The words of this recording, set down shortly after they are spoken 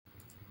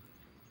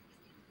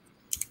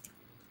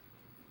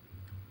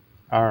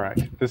All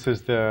right. This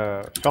is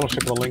the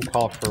Fellowship of the Link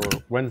call for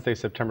Wednesday,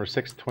 September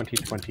 6th,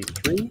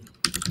 2023.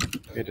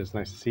 It is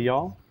nice to see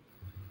y'all.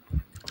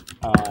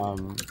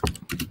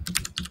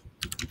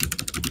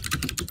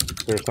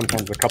 There's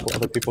sometimes a couple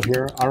other people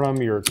here.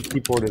 Aram, your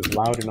keyboard is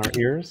loud in our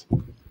ears.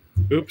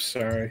 Oops,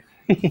 sorry.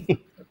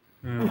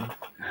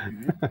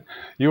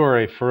 You are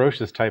a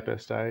ferocious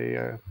typist.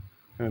 I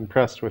am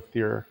impressed with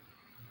your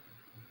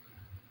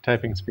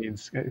typing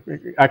speeds.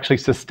 Actually,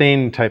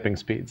 sustained typing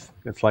speeds.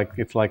 It's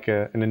like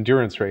an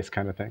endurance race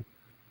kind of thing.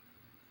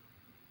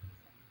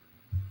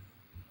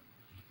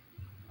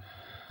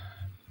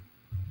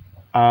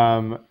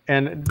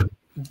 And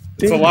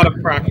it's a lot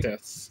of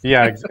practice.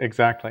 Yeah,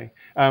 exactly.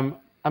 I'm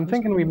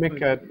thinking we make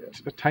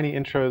tiny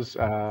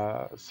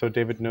intros so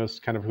David knows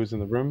kind of who's in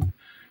the room.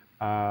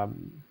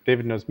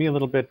 David knows me a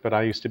little bit, but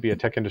I used to be a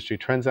tech industry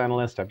trends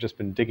analyst. I've just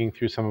been digging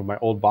through some of my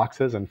old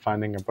boxes and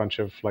finding a bunch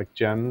of like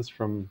gems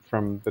from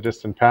the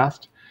distant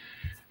past,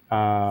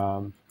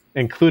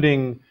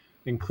 including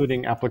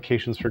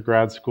applications for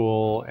grad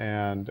school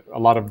and a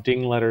lot of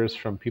ding letters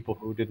from people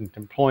who didn't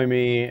employ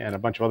me and a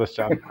bunch of other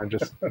stuff I'm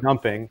just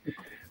dumping.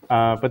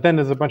 But then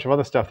there's a bunch of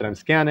other stuff that I'm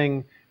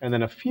scanning, and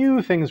then a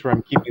few things where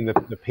I'm keeping the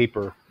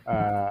paper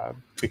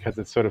because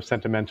it's sort of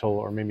sentimental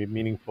or maybe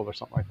meaningful or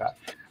something like that.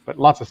 But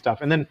lots of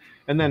stuff, and then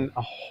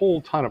a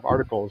whole ton of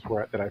articles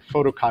that I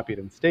photocopied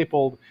and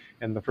stapled.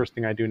 And the first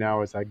thing I do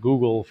now is I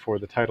Google for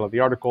the title of the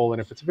article, and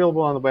if it's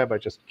available on the web, I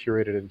just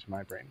curate it into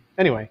my brain.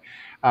 Anyway,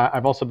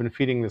 I've also been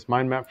feeding this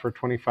mind map for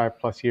 25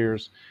 plus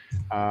years,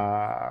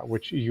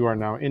 which you are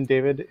now in,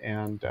 David.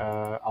 And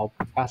I'll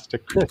pass to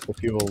Chris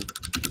if you will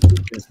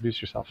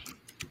introduce yourself.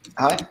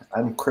 Hi,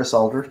 I'm Chris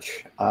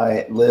Aldrich.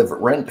 I live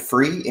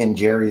rent-free in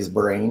Jerry's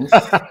brain.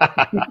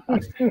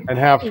 And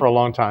have for a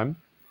long time.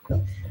 Which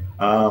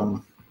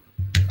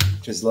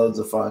is loads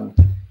of fun.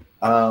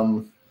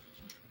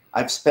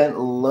 I've spent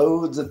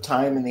loads of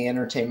time in the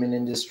entertainment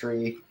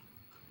industry,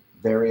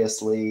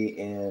 variously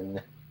in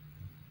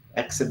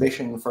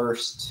exhibition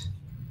first,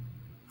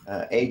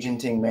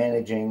 agenting,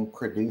 managing,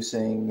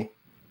 producing,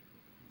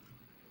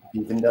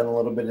 even done a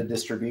little bit of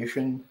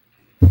distribution.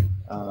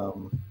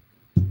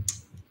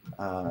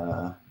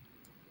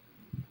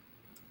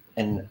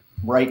 And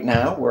right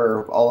now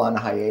we're all on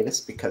hiatus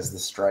because the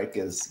strike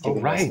is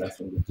giving us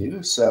nothing to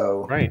do.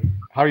 So,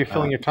 how are you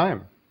filling your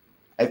time?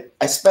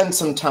 I spent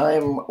some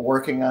time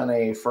working on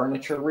a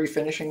furniture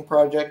refinishing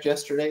project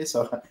yesterday.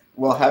 So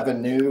we'll have a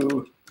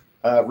new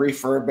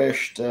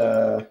refurbished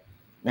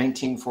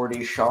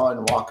 1940s Shaw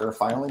and Walker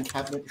filing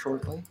cabinet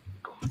shortly.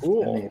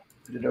 Cool. And they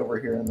put it over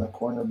here in the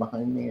corner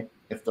behind me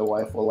if the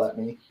wife will let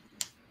me.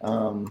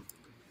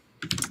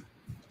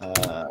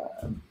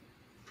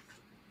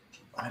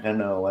 I don't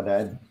know what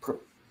I'd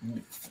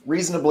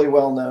reasonably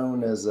well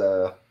known as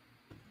a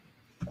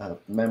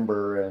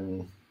member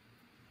and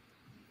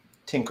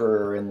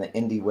tinkerer in the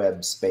indie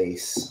web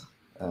space,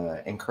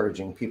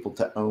 encouraging people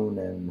to own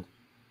and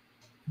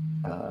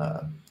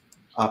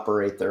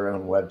operate their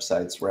own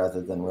websites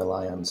rather than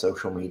rely on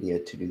social media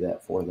to do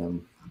that for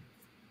them.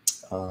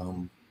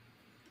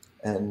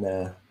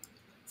 And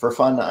for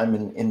fun, I'm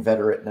an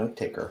inveterate note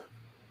taker.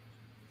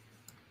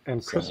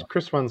 And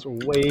Chris runs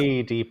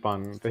way deep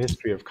on the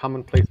history of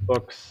commonplace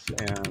books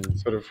and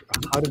sort of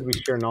how did we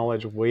share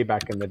knowledge way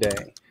back in the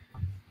day,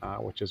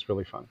 which is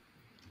really fun.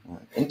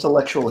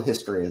 Intellectual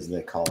history, as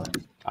they call it.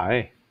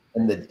 Aye.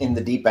 In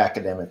the deep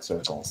academic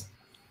circles.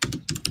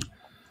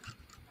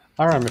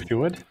 Aram, if you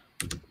would.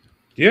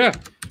 Yeah.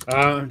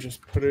 I'm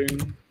just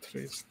putting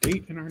today's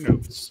date in our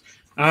notes.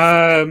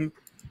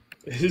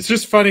 It's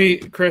just funny,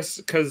 Chris,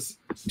 because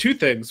two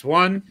things.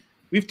 One,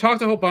 we've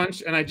talked a whole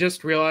bunch, and I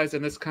just realized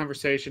in this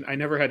conversation, I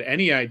never had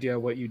any idea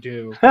what you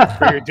do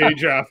for your day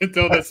job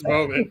until this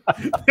moment.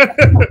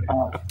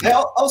 I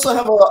also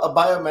have a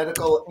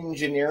biomedical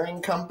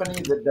engineering company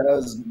that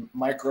does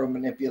micro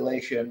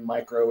manipulation,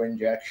 micro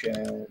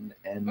injection,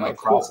 and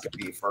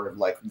microscopy for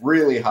like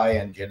really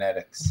high-end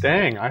genetics.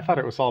 Dang, I thought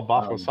it was all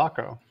Bafo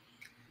Sacco.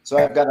 So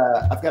I've got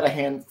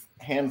a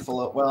handful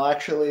of, well,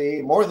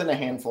 actually more than a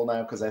handful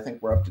now, because I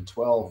think we're up to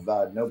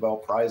 12 Nobel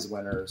Prize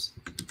winners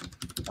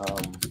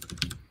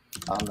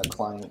on the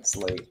client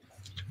slate.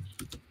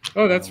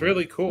 Oh, that's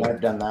really cool.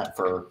 I've done that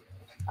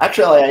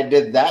actually, I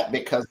did that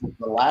because of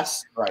the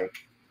last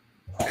strike.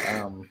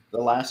 The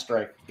last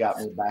strike got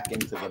me back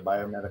into the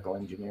biomedical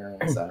engineering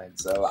side.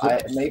 So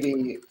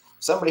maybe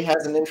somebody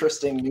has an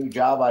interesting new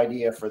job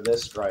idea for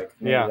this strike.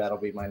 Maybe that'll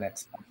be my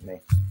next company.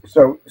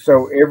 So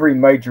every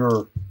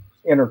major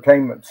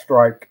entertainment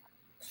strike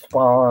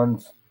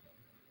spawns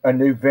a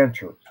new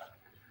venture.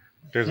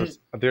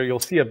 There you'll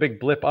see a big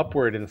blip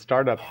upward in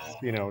startups,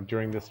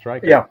 during this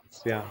strike. Yeah.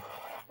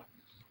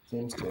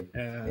 Seems good.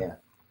 Yeah.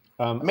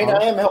 I mean,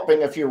 I am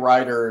helping a few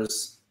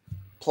writers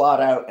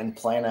plot out and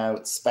plan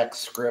out spec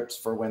scripts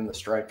for when the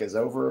strike is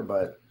over,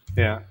 but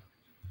hit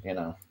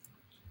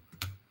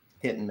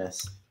and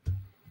miss.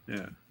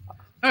 Yeah.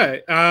 All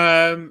right.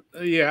 I'm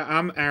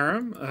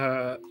Aram.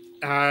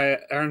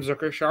 Aram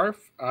Zucker-Scharf.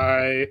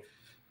 I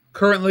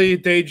currently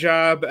day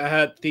job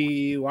at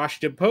the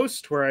Washington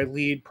Post, where I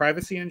lead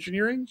privacy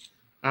engineering.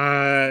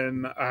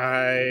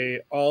 I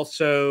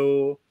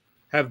also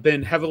have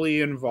been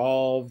heavily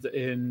involved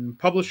in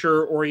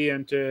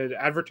publisher-oriented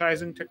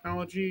advertising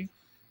technology.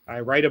 I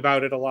write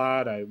about it a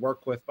lot. I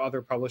work with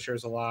other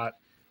publishers a lot.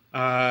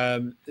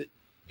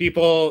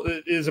 People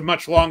is a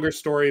much longer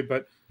story,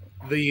 but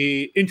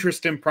the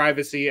interest in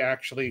privacy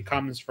actually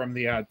comes from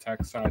the ad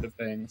tech side of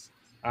things,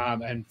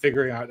 and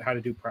figuring out how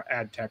to do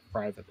ad tech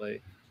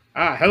privately.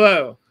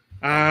 Hello.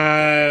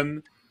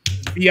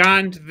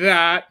 Beyond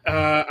that,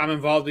 I'm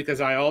involved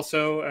because I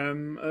also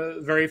am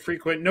a very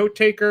frequent note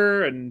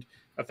taker and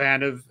a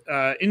fan of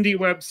indie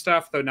web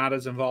stuff, though not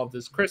as involved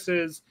as Chris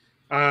is.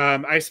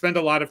 I spend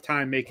a lot of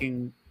time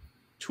making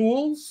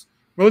tools,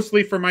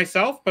 mostly for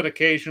myself, but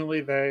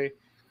occasionally they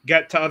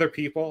get to other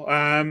people.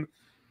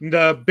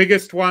 The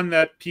biggest one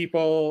that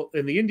people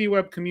in the indie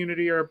web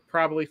community are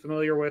probably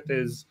familiar with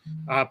is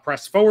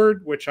Press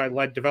Forward, which I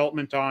led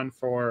development on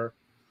for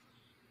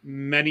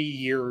many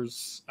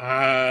years.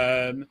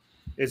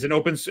 It's an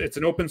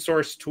open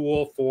source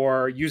tool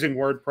for using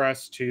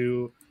WordPress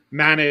to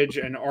manage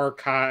and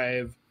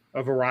archive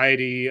a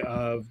variety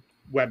of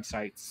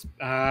websites.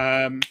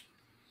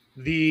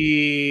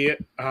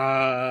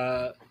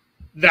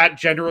 That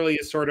generally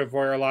is sort of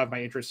where a lot of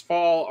my interests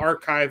fall: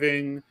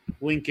 archiving,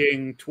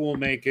 linking, tool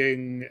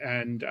making,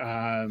 and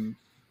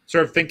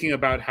sort of thinking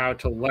about how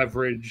to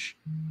leverage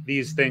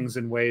these things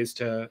in ways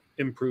to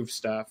improve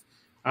stuff.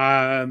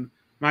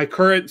 My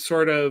current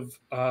sort of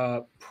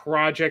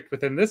project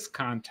within this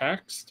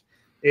context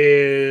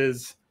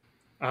is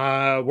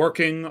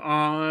working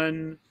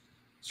on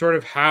sort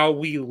of how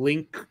we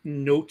link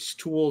notes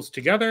tools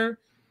together.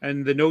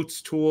 And the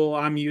notes tool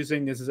I'm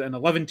using is an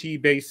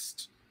 11T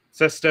based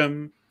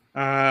system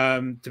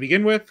to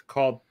begin with,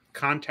 called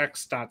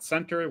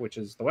context.center, which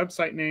is the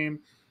website name.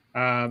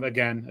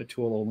 Again, a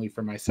tool only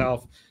for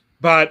myself,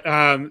 but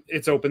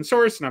it's open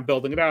source and I'm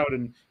building it out.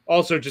 And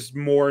also just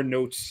more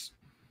notes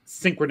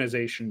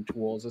synchronization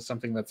tools is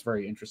something that's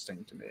very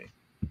interesting to me.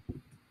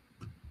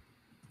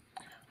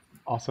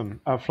 Awesome.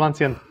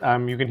 Flancian,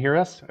 you can hear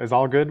us? Is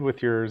all good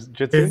with your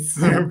Jitsi?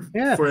 Yes,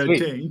 Yeah, for sweet.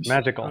 a change.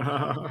 Magical.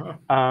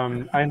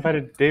 I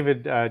invited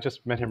David,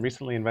 just met him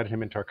recently, invited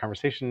him into our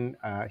conversation.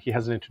 He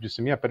hasn't introduced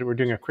him yet, but we're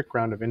doing a quick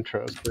round of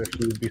intros, so if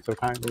you would be so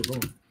kind.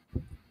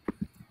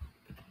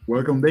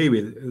 Welcome,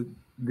 David. Do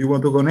you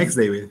want to go next,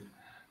 David?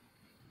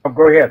 Oh,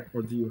 go ahead.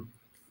 Or do you?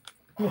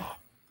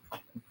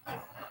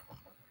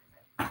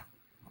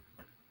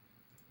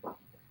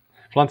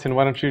 Flancian,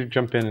 why don't you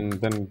jump in and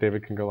then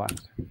David can go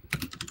last.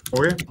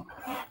 Okay.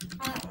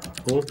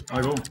 Cool.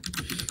 I'll go.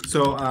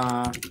 So,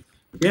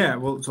 yeah,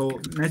 well,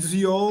 so nice to see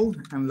you all.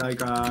 And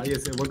like,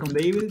 yes, welcome,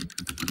 David.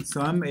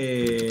 So I'm,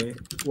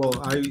 well,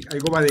 I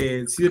go by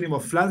the pseudonym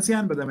of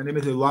Flancian, but my name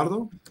is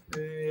Eduardo.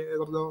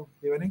 Eduardo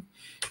Ivanek.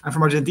 I'm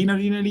from Argentina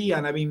originally,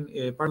 and I've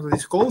been part of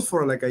this call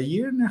for like a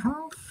year and a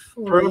half.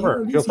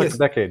 Forever. Feels like a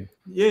decade.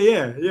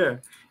 Yeah.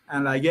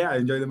 And like, yeah, I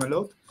enjoy them a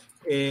lot.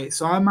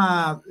 So I'm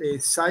a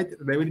site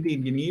reliability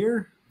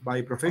engineer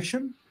by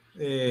profession.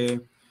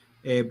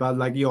 But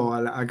like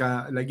like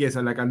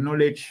a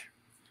knowledge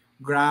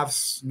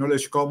graphs,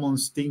 knowledge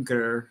commons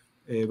thinker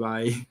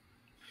by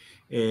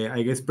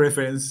I guess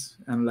preference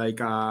and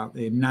like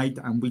night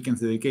and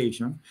weekends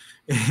dedication.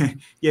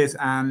 Yes,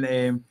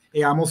 and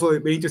yeah, I'm also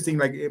very interesting.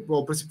 Like,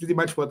 well, pretty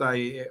much what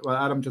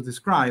Adam just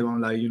described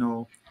on, like,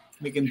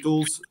 making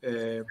tools.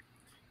 In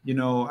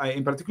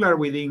particular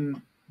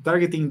within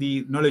targeting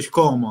the knowledge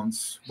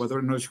commons,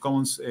 whatever knowledge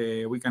commons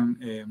we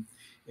can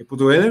put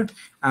together.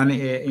 And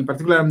in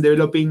particular, I've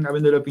been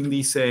developing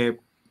this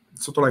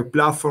sort of like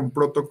platform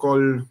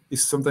protocol.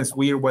 It's sometimes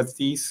weird what it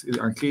is, it's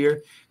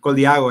unclear, called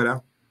the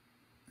Agora.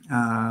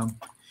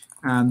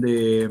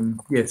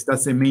 Yes,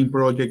 that's the main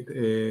project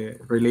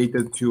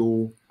related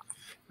to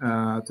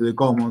the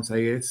commons,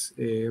 I guess,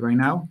 right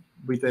now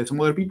with some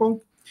other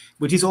people,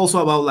 which is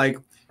also about like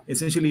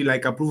essentially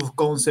like a proof of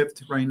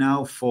concept right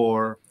now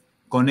for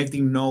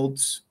connecting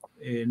nodes,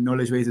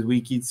 knowledge-based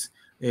wikis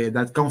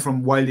that come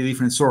from wildly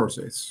different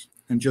sources,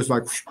 and just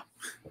like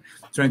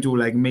trying to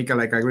like make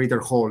a greater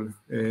whole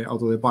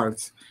out of the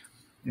parts.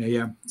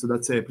 Yeah, so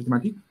that's pretty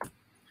much it.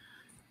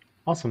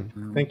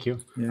 Awesome, thank you.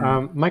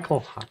 Yeah.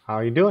 Michael, how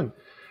are you doing?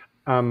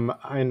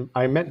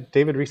 I met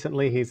David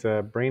recently. He's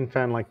a brain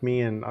fan like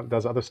me and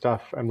does other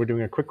stuff, and we're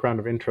doing a quick round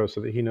of intros so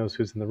that he knows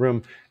who's in the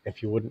room,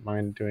 if you wouldn't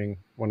mind doing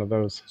one of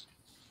those.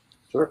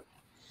 Sure.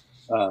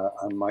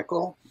 I'm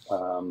Michael.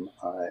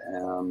 I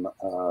am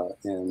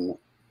in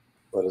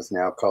what is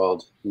now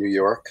called New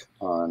York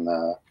on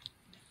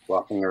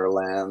Wappinger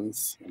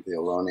lands, the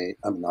Ohlone.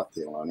 I'm not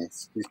the Ohlone.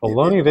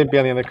 Ohlone, they'd be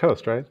on the other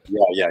coast, right?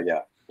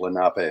 Yeah.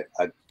 Lenape.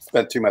 I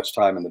spent too much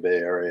time in the Bay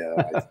Area.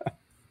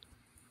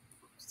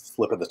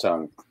 Slip of the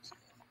tongue.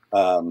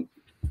 The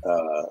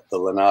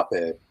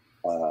Lenape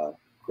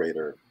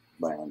greater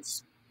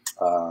lands.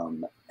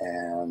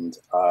 And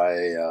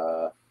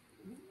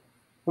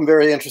I'm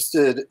very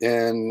interested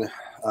in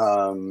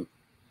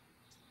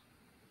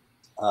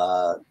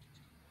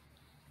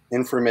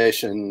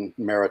information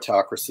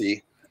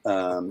meritocracy,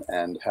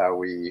 and how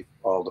we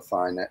all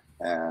define it,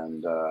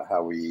 and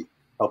how we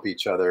help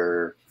each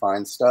other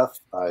find stuff.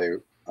 I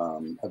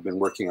have been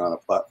working on a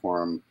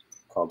platform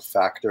called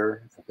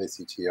Factor,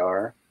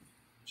 F-A-C-T-R,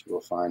 which you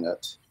will find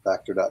at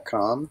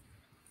factor.com,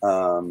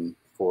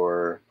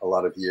 for a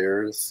lot of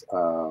years.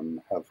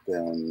 Have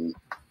been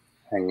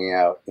hanging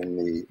out in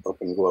the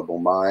Open Global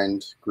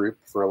Mind group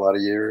for a lot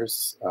of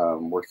years,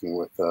 working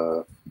with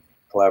the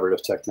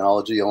Collaborative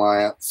Technology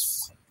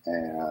Alliance,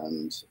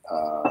 and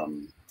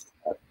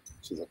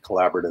which is a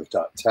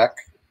collaborative.tech,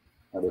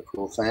 another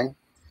cool thing.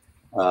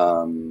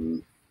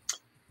 I'm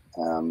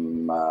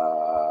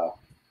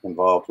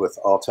involved with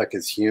All Tech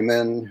is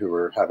Human, who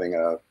are having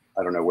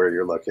I don't know where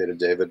you're located,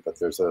 David, but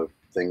there's a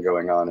thing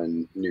going on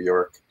in New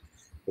York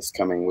this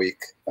coming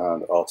week.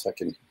 All Tech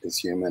is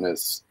Human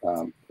is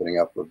putting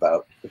up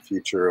about the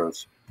future of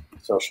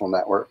social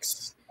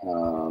networks.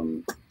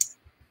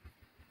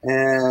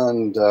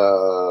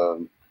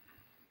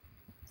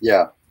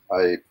 Yeah,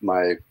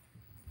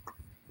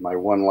 my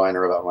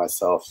one-liner about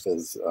myself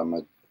is I'm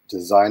a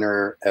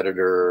designer,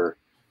 editor,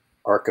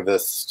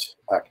 archivist,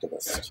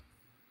 activist.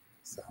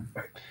 So.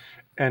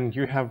 And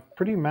you have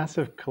pretty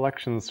massive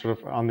collections, sort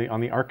of on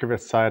the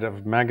archivist side,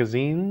 of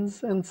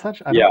magazines and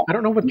such. I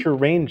don't know what your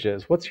range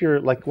is. What's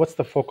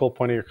the focal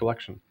point of your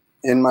collection?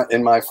 In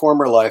my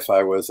former life,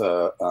 I was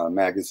a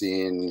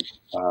magazine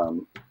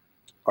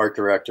art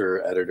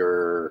director,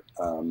 editor,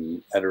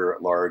 editor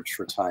at large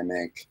for Time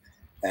Inc.,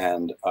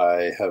 and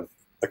I have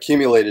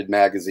accumulated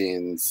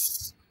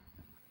magazines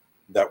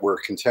that were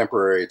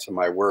contemporary to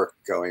my work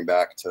going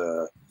back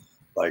to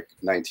like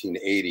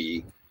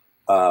 1980,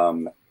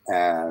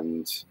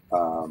 and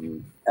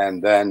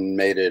then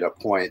made it a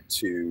point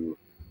to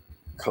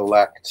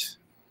collect,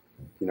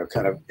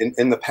 kind of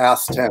in the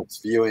past tense,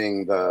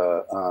 viewing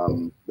the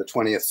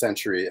 20th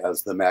century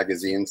as the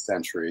magazine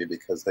century,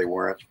 because they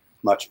weren't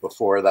much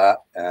before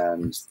that,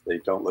 and they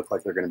don't look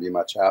like they're going to be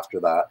much after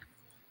that.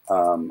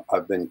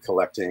 I've been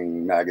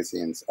collecting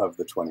magazines of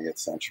the 20th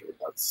century.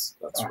 That's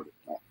sort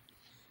of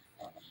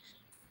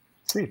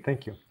Sweet,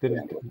 thank you.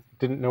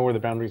 Didn't know where the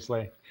boundaries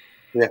lay.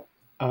 Yeah.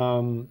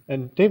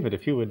 And David,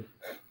 if you would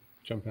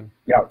jump in.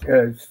 Yeah.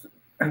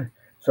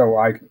 So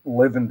I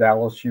live in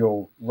Dallas.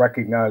 You'll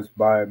recognize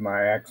by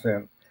my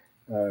accent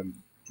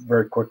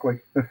very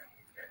quickly.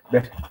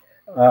 I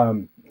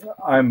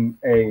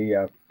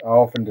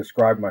often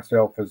describe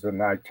myself as an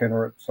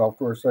itinerant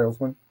software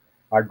salesman.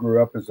 I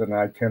grew up as an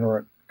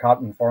itinerant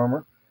cotton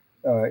farmer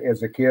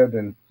as a kid,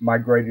 and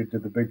migrated to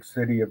the big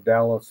city of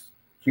Dallas,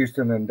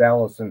 Houston and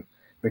Dallas, and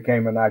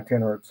became an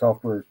itinerant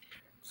software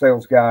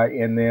sales guy,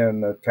 and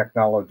then a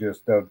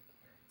technologist of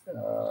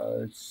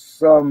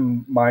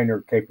some minor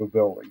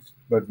capabilities,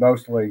 but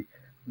mostly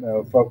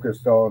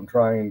focused on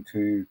trying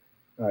to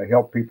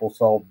help people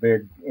solve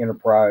big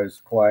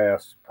enterprise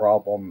class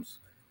problems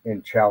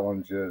and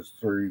challenges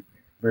through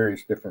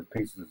various different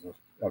pieces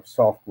of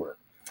software.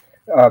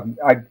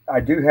 I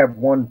do have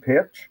one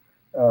pitch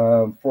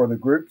for the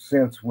group,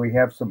 since we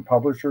have some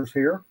publishers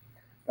here.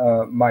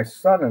 My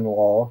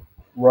son-in-law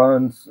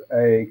runs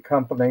a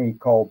company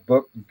called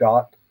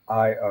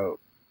Book.io.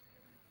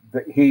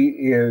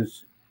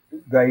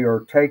 They are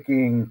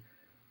taking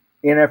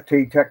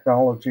NFT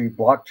technology,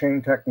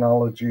 blockchain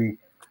technology,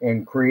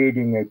 and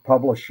creating a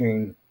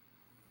publishing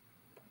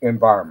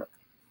environment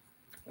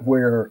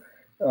where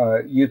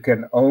you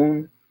can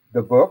own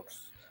the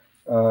books,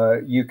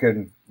 you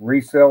can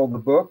resell the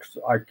books,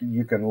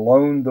 you can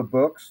loan the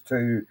books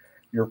to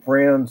your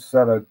friends,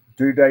 set a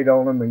due date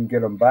on them, and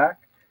get them back.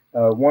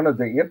 One of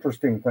the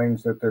interesting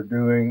things that they're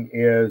doing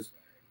is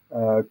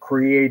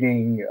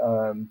creating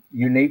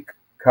unique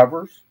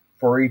covers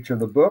for each of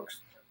the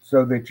books,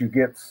 so that you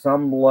get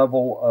some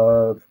level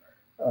of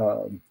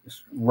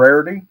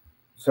rarity.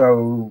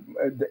 So,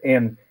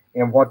 and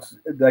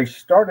they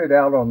started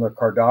out on the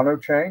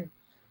Cardano chain,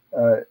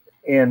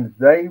 and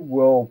they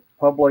will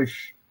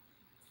publish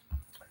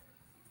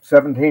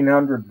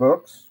 1,700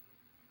 books,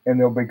 and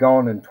they'll be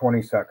gone in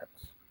 20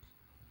 seconds.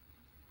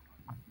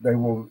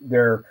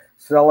 They're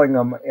selling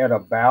them at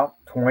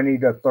about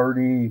 $20 to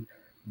 $30.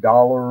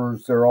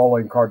 They're all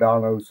in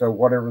Cardano, so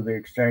whatever the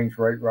exchange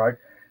rate, right?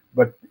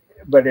 But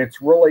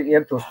it's really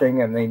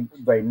interesting, and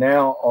they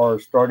now are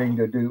starting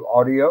to do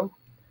audio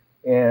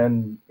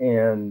and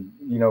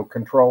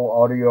control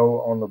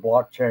audio on the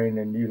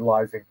blockchain and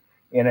utilizing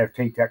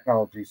NFT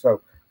technology.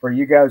 So for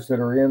you guys that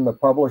are in the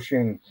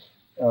publishing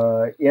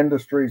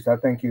industries, I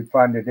think you'd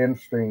find it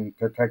interesting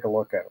to take a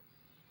look at it.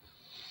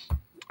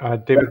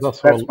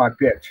 That's my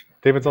pitch.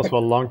 David's also a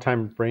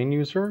longtime Brain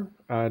user.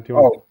 I've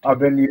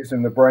been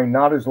using the Brain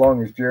not as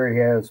long as Jerry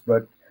has,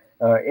 but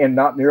and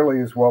not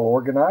nearly as well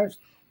organized.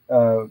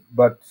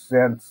 But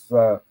since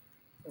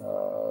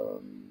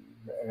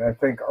I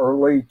think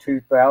early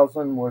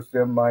 2000 was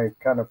in my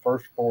kind of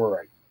first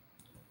foray,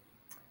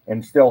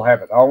 and still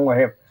have it. I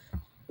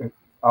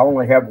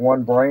only have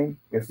one Brain.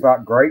 It's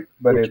not great,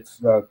 but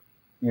it's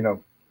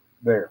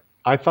there.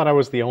 I thought I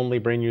was the only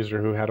Brain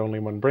user who had only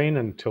one Brain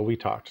until we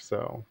talked.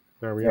 So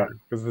there we Yeah. are.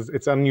 Because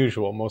it's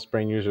unusual. Most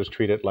brain users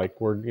treat it like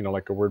word,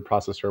 like a word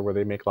processor where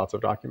they make lots of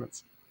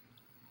documents.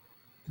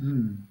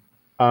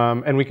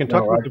 And we can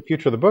talk about the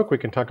future of the book. We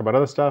can talk about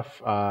other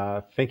stuff.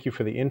 Thank you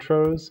for the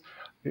intros.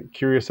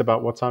 Curious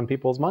about what's on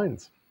people's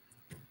minds.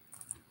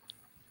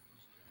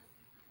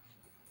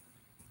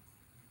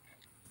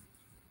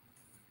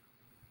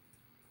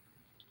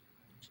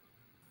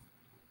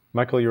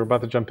 Michael, you're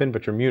about to jump in,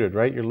 but you're muted,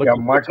 right? You're looking for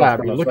the Michael's tab.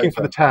 gonna You're say looking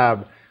for the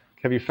something. tab.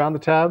 Have you found the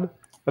tab?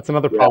 That's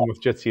another Yeah. problem with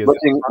Jitsi. Is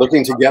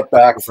Looking to get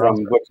back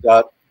from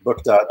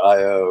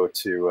book.io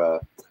to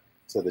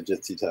the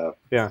Jitsi tab.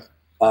 Yeah.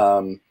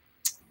 I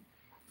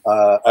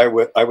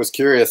was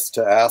curious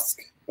to ask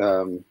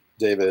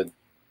David.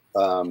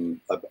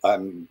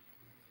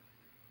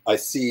 I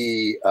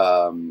see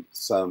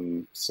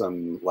some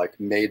like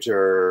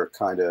major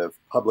kind of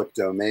public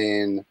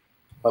domain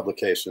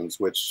publications,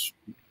 which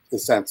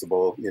is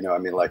sensible. I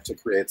mean, like to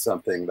create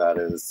something that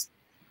is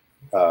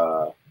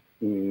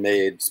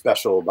made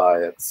special by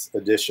its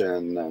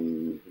edition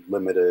and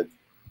limited,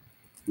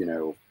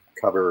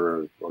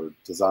 cover or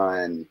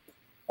design.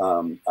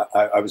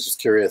 I was just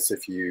curious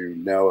if you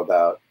know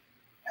about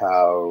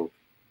how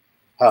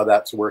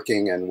that's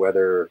working and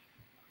whether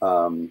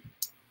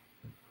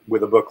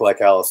with a book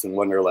like Alice in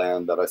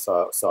Wonderland that I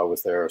saw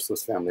was there,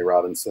 Swiss Family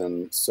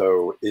Robinson.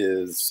 So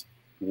is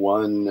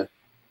one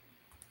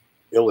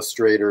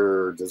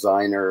illustrator,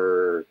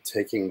 designer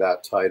taking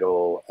that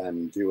title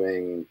and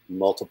doing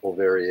multiple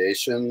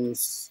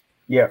variations?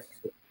 Yes,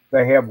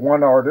 they have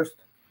one artist.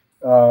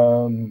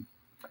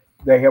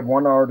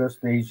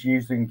 He's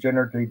using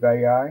generative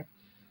AI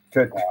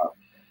to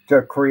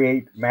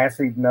create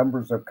massive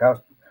numbers of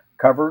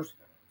covers.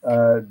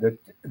 The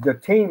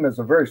team is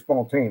a very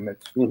small team.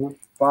 It's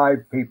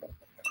 5 people,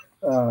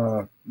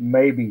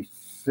 maybe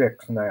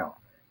 6 now,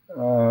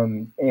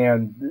 and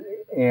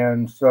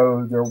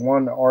so their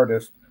one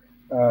artist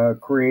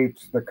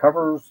creates the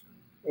covers,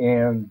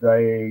 and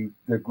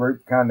the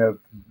group kind of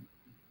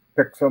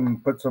picks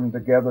them, puts them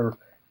together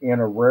in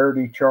a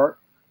rarity chart,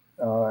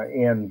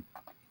 and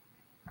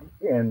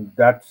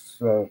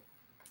that's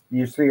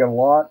you see a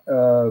lot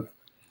of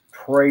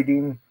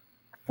trading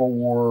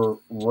for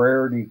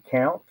rarity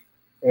count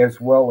as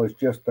well as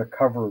just the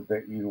cover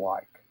that you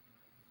like,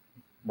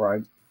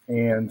 right?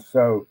 And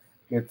so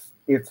it's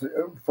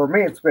for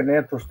me, it's been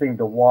interesting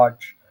to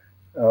watch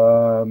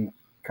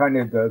kind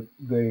of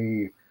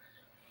the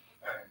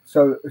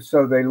so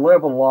they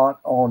live a lot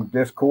on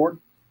Discord,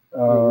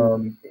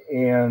 and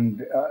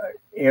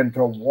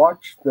to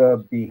watch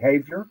the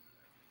behavior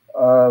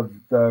of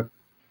the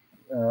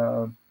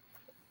uh,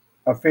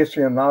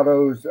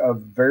 aficionados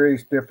of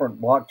various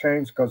different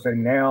blockchains, because they're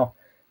now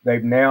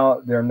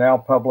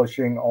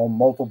publishing on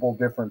multiple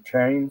different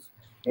chains,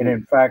 and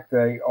in fact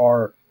they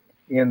are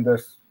in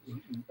this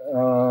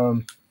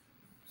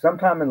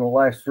sometime in the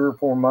last 3 or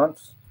 4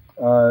 months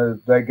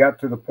they got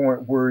to the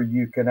point where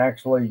you can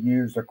actually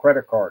use a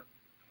credit card,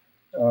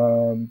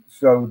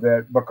 so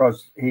that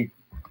because they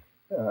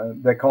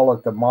call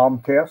it the mom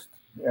test,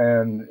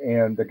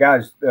 and the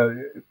guy's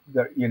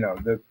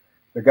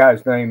the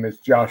guy's name is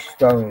Josh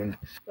Stone,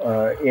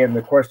 and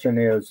the question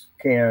is,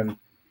 can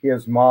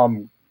his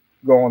mom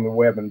go on the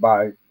web and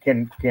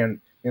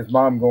can his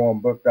mom go on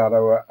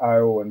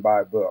book.io and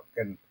buy a book?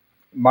 And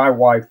my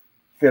wife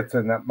fits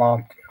in that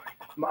mom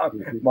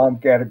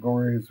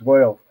category as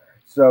well.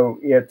 So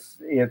it's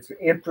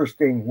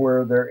interesting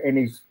where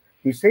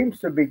he seems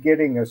to be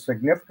getting a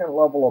significant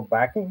level of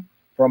backing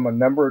from a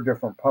number of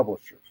different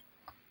publishers.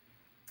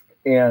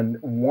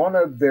 And one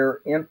of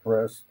their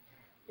interests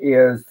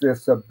is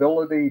this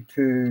ability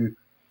to,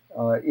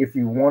 if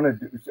you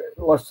wanted,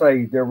 let's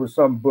say there was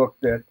some book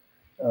that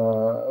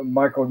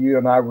Michael, you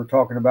and I were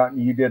talking about,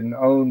 and you didn't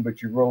own,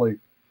 but you really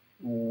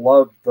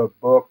loved the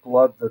book,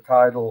 loved the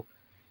title,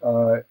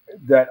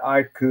 that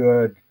I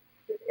could,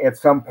 at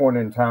some point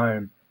in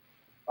time,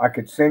 I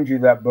could send you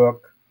that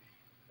book,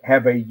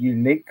 have a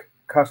unique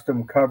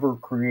custom cover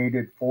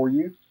created for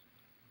you,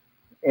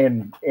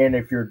 and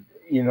if you're,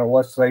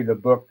 let's say the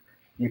book,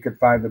 you could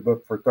find the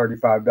book for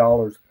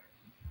 $35,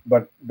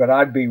 but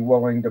I'd be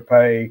willing to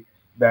pay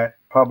that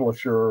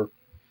publisher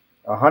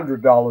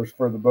 $100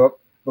 for the book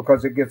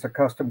because it gets a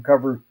custom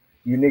cover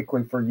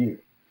uniquely for you.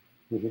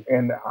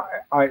 And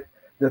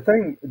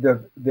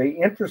the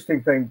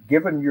interesting thing,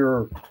 given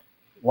your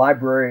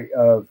library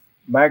of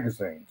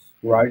magazines,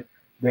 right?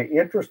 The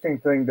interesting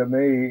thing to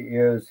me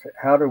is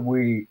how do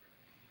we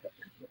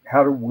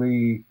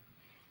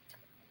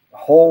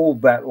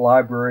hold that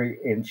library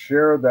and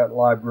share that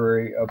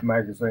library of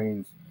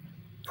magazines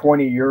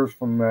 20 years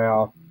from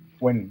now,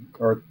 when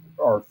or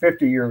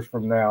 50 years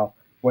from now,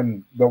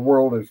 when the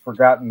world has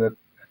forgotten that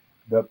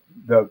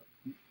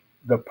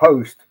the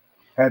Post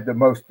had the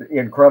most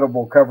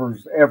incredible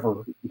covers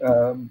ever,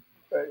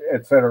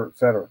 et cetera, et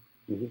cetera.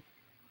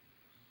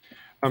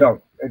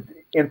 So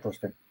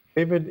interesting.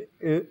 David,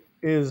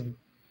 is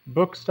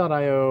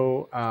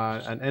books.io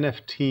an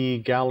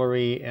NFT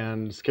gallery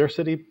and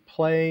scarcity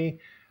play?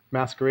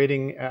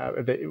 masquerading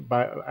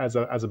as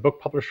a book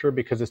publisher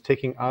because it's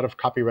taking out of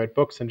copyright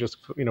books and just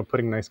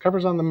putting nice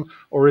covers on them,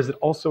 or is it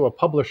also a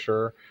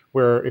publisher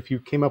where if you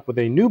came up with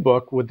a new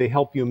book, would they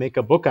help you make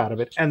a book out of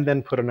it and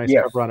then put a nice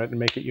Yes. cover on it and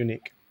make it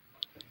unique?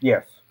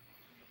 Yes.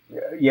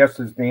 Yes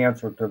is the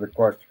answer to the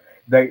question.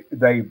 They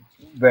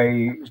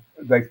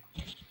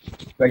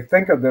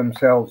think of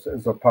themselves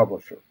as a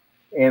publisher,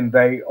 and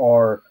they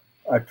are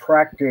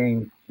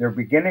they're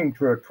beginning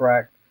to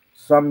attract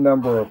some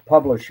number of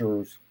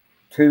publishers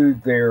to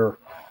their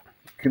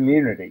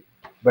community.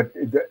 But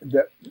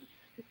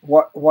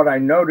what I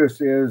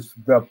notice is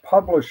the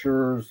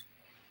publishers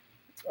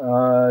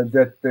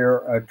that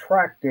they're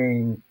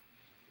attracting,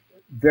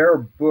 their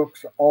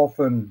books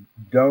often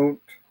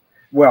don't.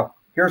 Well,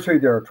 here's who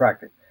they're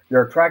attracting.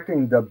 They're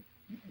attracting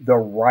the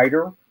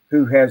writer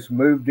who has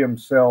moved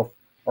himself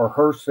or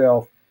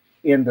herself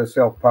into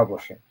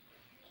self-publishing.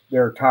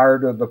 They're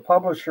tired of the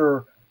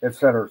publisher, et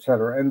cetera, et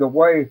cetera. And the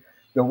way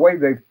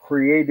they've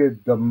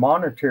created the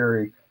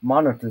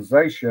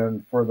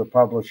monetization for the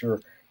publisher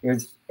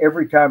is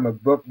every time a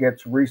book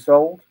gets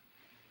resold,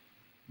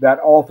 that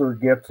author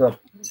gets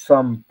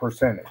some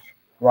percentage,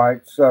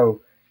 right?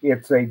 So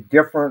it's a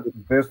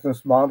different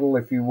business model,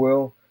 if you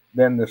will,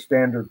 than the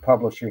standard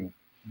publishing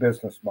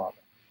business model.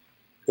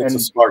 It's a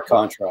smart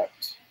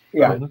contract.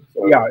 Yeah, right?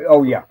 So, yeah,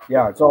 oh yeah,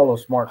 yeah. It's all a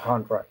smart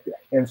contract. Yeah.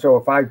 And so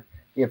if I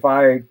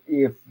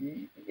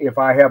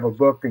have a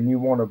book and you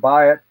want to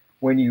buy it,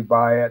 when you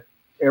buy it,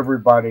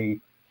 everybody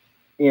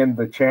in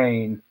the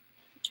chain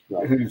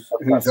right. who's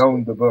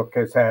owned the book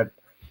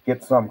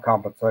gets some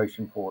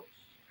compensation for it.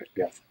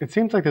 Yes. It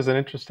seems like there's an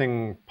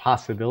interesting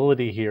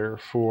possibility here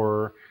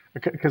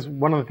because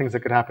one of the things that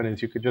could happen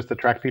is you could just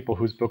attract people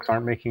whose books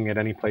aren't making it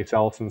anyplace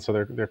else, and so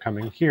they're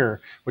coming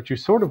here. What you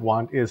sort of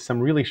want is some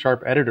really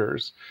sharp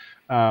editors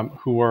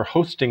who are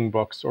hosting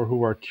books or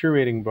who are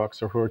curating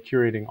books or who are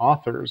curating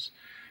authors.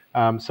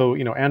 So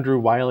Andrew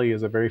Wiley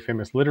is a very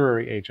famous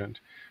literary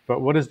agent,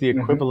 but what is the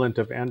equivalent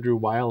of Andrew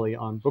Wiley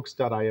on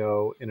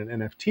Books.io in an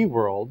NFT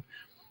world,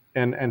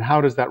 and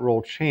how does that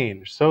role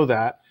change so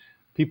that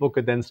people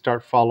could then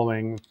start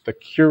following the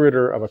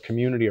curator of a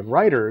community of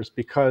writers,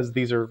 because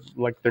these are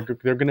they're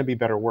going to be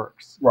better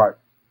works. Right.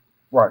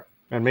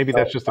 And maybe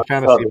that's just a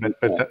fantasy,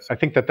 but I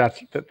think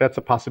that's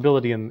a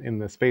possibility in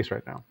the space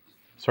right now.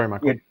 Sorry,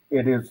 Michael.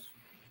 It is.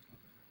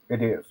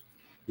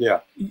 Yeah,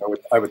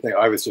 I would think.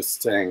 I was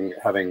just saying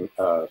having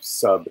a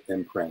sub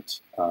imprint.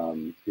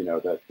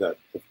 That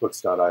if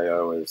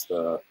Books.io is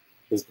the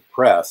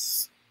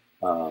press,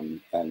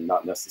 and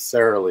not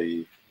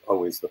necessarily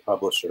always the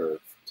publisher,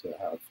 to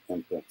have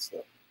imprints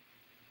that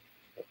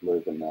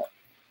live in that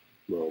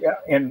world. Yeah,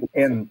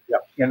 and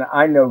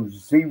I know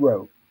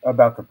zero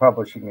about the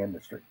publishing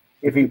industry.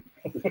 If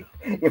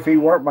he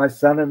weren't my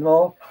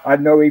son-in-law,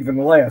 I'd know even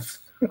less.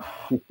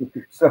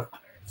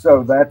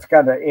 So that's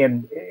kind of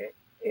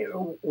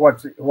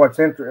what's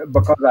interesting,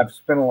 because I've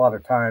spent a lot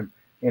of time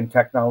in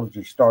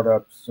technology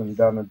startups and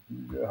done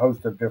a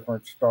host of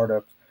different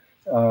startups.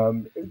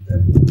 In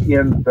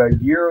the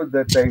year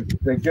that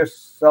they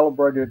just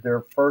celebrated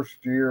their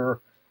first year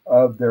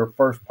of their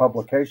first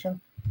publication,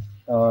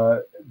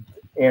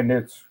 and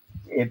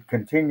it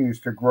continues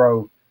to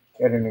grow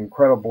at an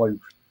incredibly,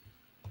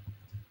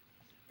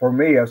 for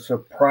me, a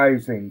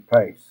surprising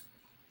pace.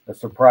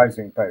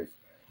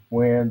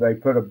 When they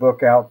put a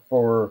book out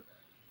for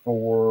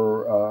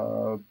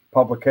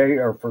publication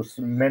or for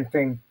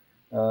cementing,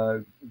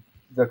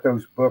 that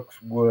those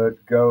books would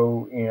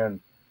go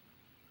in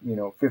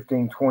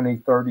 15, 20,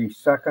 30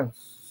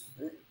 seconds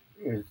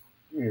is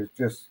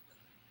just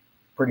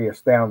pretty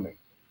astounding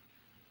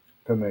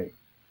to me.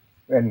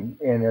 And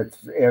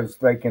it's as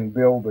they can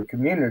build the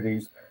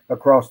communities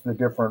across the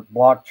different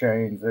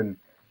blockchains, and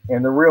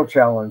the real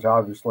challenge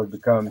obviously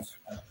becomes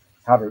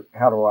how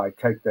do I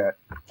take that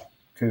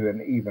to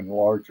an even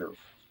larger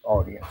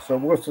audience. So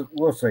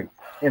we'll see.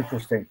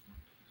 Interesting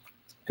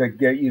to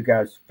get you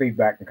guys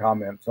feedback and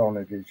comments on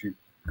it as you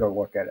go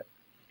look at it.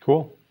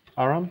 Cool.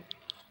 Aram?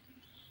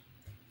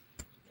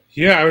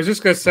 Yeah, I was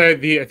just gonna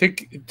say I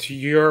think to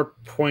your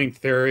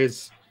point, there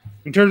is,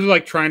 in terms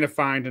of trying to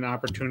find an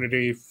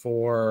opportunity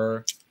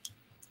for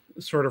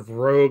sort of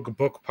rogue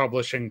book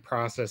publishing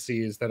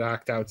processes that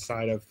act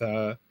outside of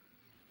the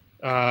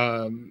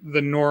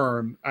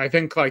norm. I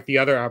think the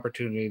other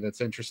opportunity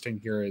that's interesting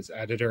here is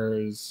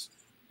editors,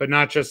 but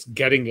not just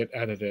getting it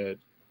edited,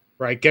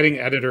 right? Getting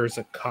editors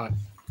a cut,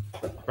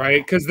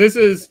 right? Because this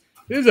is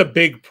a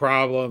big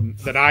problem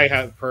that I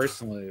have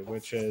personally,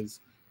 which is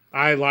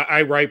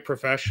I write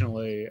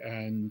professionally,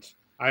 and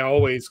I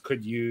always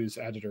could use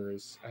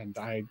editors, and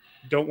I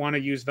don't want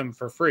to use them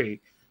for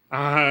free.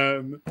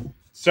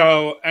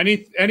 So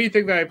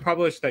anything that I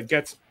publish that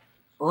gets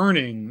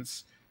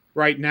earnings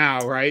right now,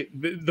 right?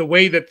 The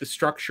way that the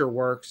structure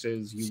works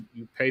is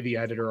you pay the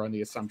editor on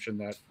the assumption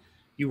that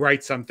you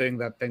write something,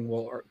 that thing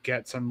will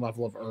get some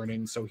level of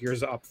earnings. So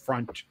here's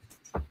upfront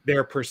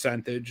their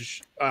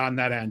percentage on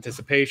that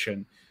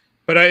anticipation.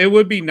 But it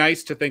would be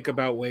nice to think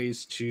about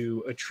ways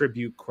to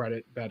attribute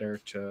credit better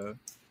to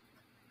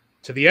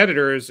to the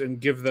editors and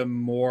give them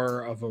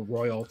more of a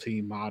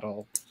royalty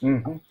model.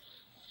 Mm-hmm.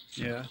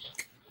 Yeah.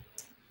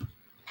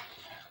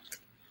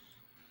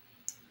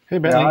 Hey,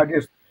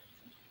 Bentley.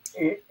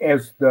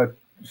 As the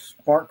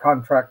smart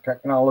contract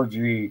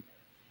technology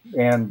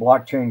and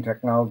blockchain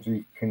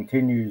technology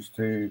continues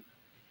to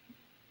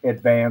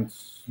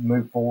advance,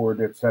 move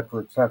forward, et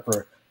cetera,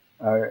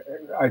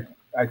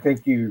 I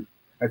think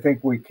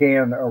we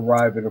can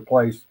arrive at a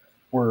place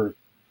where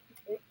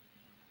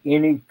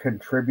any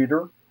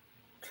contributor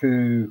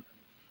to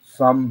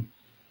some,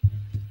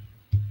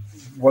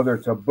 whether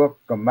it's a book,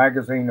 a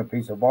magazine, a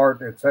piece of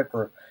art, et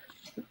cetera,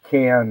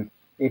 can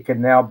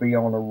now be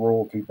on a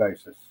royalty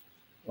basis,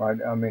 right?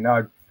 I mean,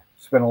 I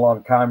spent a lot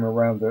of time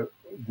around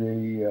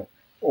the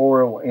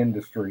oil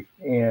industry,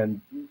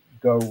 and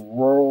the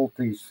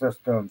royalty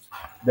systems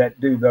that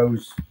do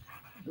those,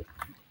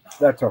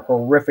 that's a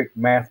horrific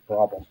math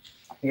problem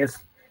as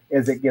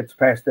it gets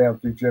passed down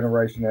through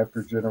generation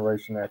after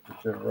generation after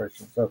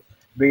generation. So it'll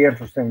be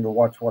interesting to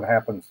watch what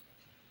happens,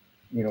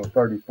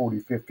 30, 40,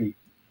 50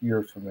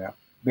 years from now.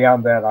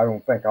 Beyond that, I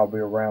don't think I'll be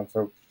around,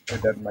 so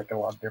it doesn't make a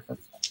lot of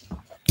difference.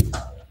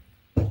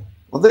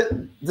 Well,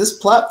 this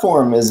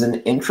platform is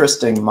an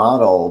interesting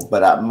model,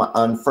 but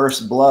on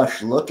first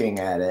blush looking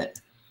at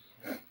it,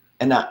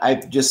 and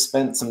I've just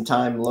spent some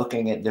time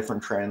looking at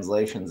different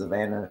translations of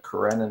Anna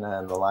Karenina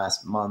in the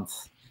last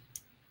month.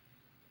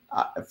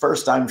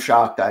 First, I'm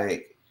shocked.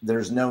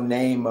 There's no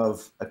name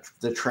of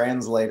the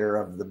translator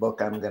of the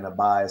book I'm going to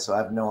buy, so I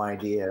have no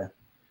idea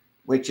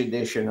which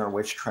edition or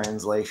which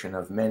translation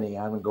of many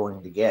I'm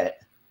going to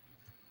get.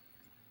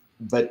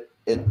 But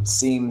it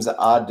seems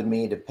odd to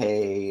me to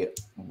pay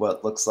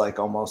what looks like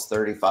almost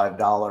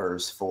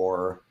 $35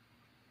 for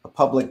a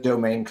public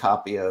domain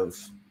copy of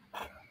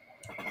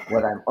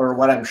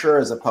what I'm sure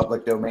is a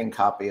public domain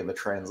copy of a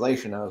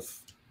translation of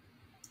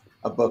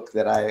a book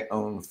that I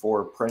own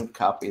 4 print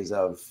copies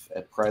of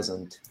at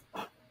present.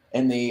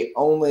 And the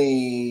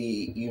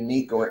only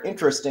unique or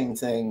interesting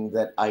thing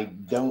that I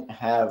don't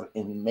have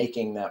in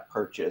making that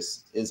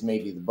purchase is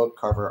maybe the book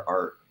cover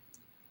art.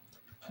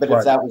 But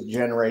if that was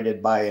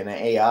generated by an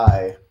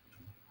AI,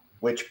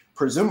 which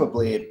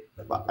presumably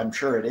I'm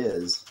sure it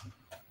is,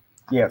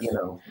 yes,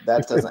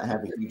 that doesn't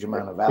have a huge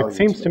amount of value. It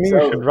seems to me you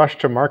should rush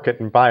to market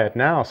and buy it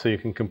now so you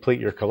can complete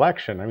your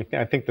collection. I mean,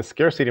 I think the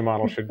scarcity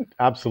model should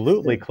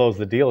absolutely close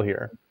the deal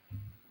here.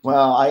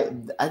 Well,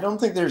 I don't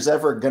think there's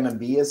ever going to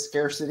be a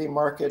scarcity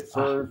market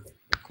for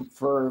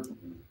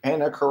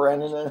Anna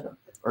Karenina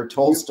or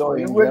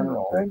Tolstoy in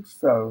general. I think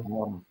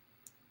so.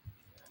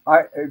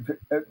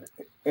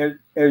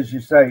 As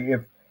you say,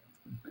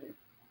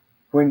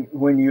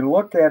 when you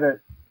look at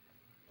it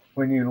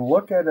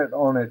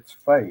on its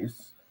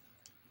face,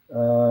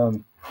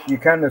 you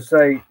kind of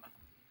say,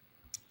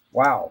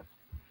 "Wow,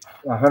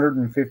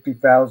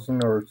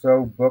 150,000 or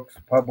so books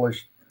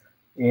published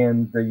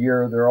in the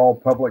year. They're all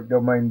public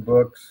domain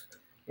books,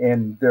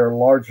 and they're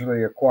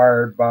largely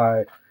acquired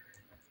by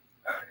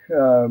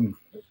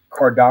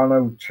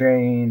Cardano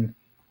chain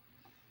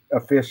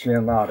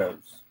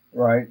aficionados,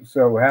 right?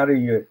 So how do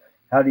you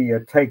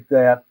take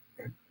that?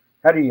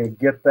 How do you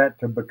get that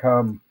to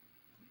become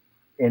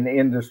an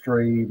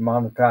industry,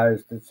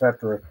 monetized,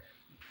 etc.?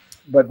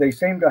 But they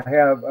seem to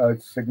have a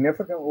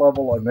significant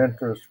level of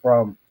interest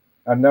from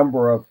a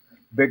number of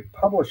big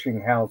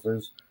publishing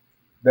houses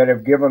that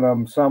have given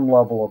them some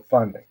level of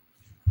funding.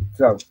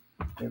 So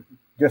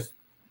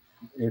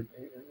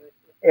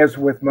as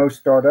with most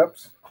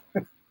startups,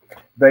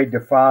 they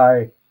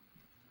defy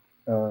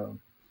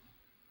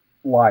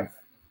life.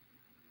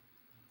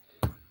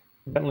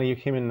 Bentley, you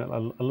came in a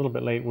little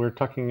bit late. We're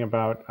talking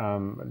about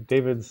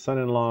David's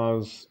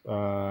son-in-law's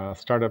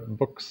startup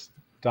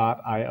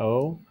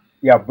books.io.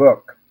 Yeah,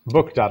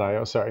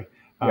 Book.io, sorry.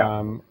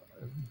 Yeah.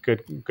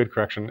 Good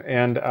correction.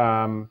 And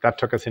that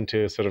took us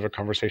into sort of a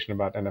conversation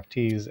about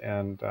NFTs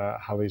and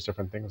how these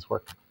different things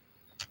work.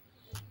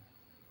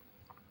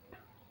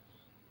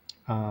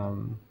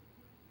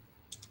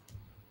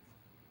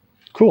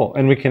 Cool.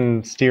 And we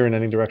can steer in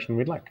any direction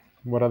we'd like.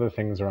 What other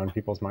things are on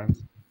people's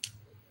minds?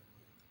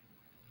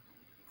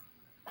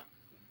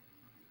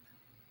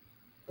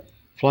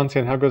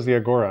 Flancian, how goes the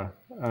Agora?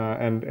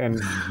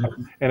 And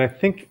I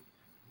think,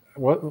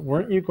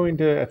 weren't you going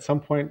to at some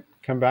point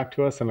come back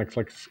to us and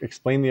like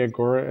explain the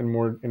Agora in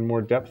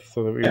more depth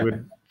so that we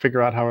would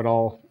figure out how it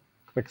all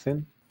clicks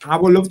in? I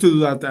would love to do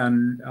that,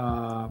 and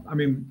I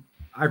mean,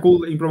 I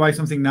could improvise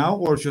something now,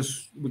 or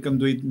just we can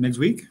do it next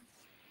week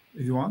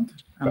if you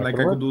want. And I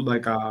could do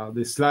like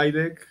the slide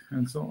deck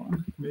and so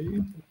on,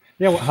 maybe.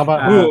 Yeah. Well, how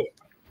about?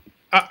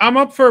 I'm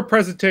up for a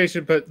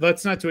presentation, but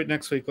let's not do it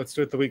next week. Let's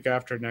do it the week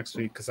after next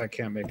week because I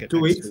can't make it 2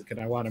 next weeks, week, and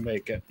I want to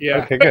make it. Yeah.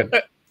 Okay. Good.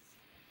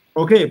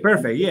 Okay.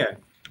 Perfect. Yeah.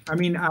 I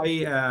mean,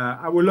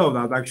 I would love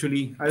that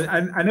actually.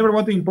 I never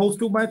want to impose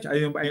too much.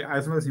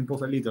 I sometimes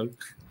impose a little.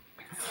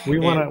 We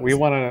want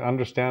to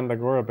understand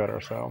Agora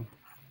better. So.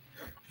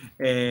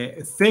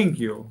 Thank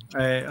you.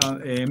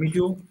 Me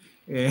too.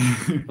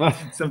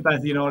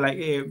 Sometimes like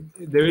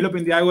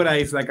developing the Agora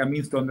is like a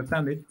means to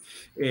understand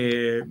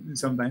it.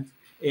 Sometimes.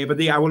 But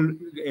yeah, I will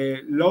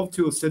love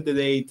to set the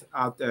date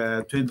at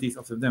 20th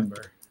of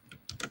September.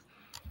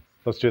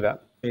 Let's do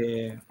that.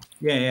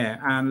 Yeah,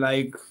 and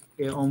like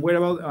on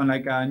whereabout on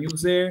like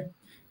news there,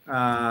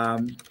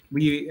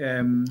 we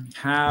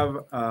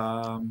have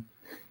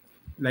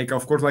like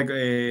of course like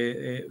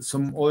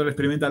some other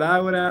experimental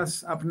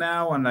agoras up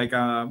now, and like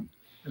I'm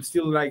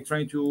still like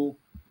trying to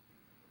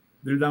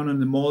drill down on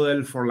the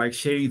model for like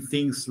sharing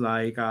things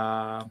like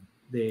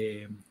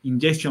the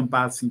ingestion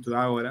paths into the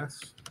agoras.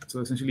 So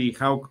essentially,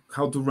 how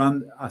to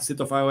run a set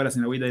of agoras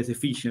in a way that is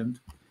efficient,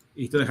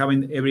 instead of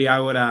having every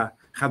agora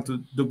have to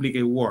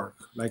duplicate work,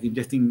 like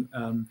ingesting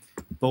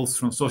posts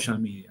from social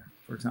media,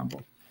 for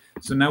example.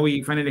 So now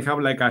we finally have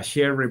like a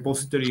shared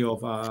repository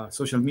of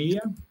social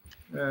media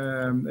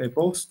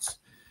posts.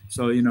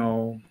 So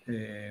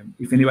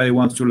if anybody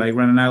wants to like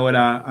run an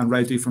agora and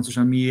write to it from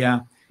social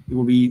media, it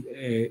will be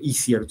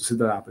easier to set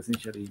that up.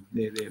 Essentially,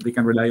 they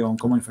can rely on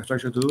common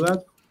infrastructure to do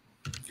that.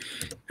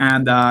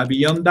 And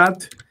beyond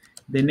that,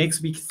 the next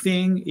big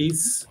thing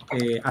is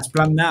as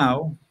planned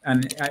now,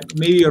 and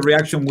maybe your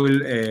reaction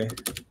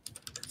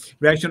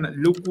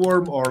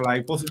lukewarm or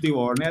like positive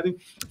or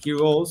negative, here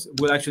goes,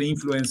 will actually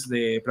influence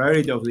the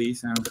priority of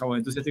this and how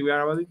enthusiastic we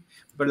are about it.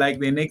 But like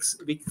the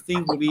next big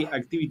thing will be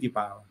activity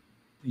power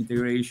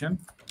integration,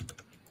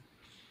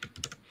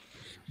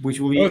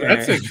 which will be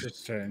that's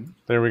interesting.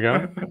 There we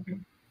go.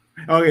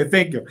 Okay,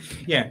 thank you.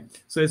 Yeah,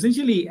 so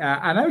essentially,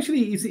 and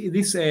actually, it's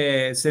this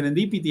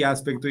serendipity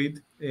aspect to it.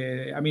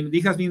 I mean,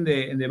 this has been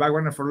in the back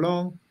burner for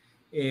long,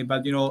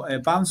 but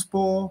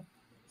Banspo,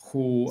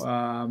 who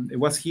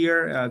was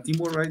here,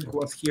 Timur, right, who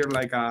was here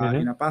like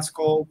in a past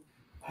call,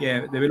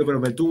 developer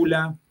of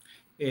Betula.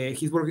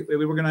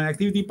 We're working on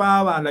Activity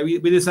Pub, and like,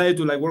 we decided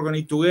to like work on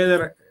it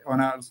together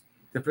on our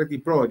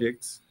respective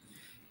projects.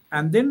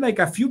 And then like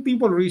a few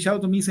people reach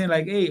out to me saying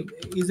like, hey,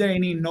 is there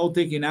any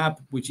note-taking app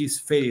which is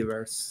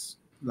Fediverse,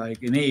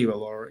 like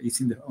enabled or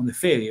is on the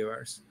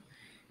Fediverse?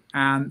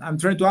 And I'm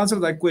trying to answer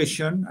that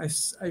question.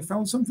 I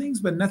found some things,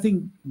 but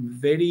nothing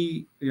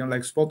very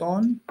like spot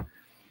on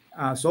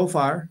so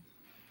far.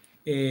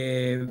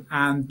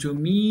 And to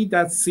me,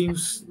 that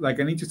seems like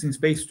an interesting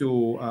space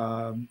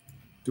to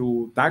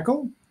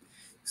tackle.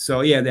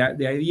 So yeah,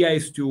 the idea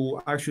is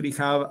to actually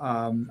have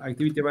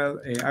activity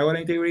Agora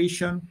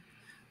integration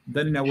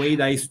done in a way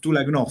that is tool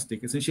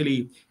agnostic.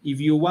 Essentially,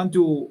 if you want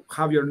to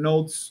have your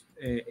nodes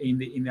in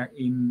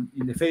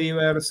the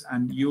Fediverse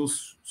and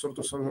use sort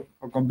of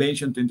a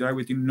convention to interact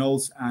between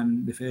nodes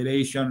and the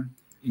federation,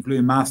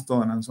 including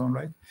Mastodon and so on,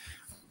 right?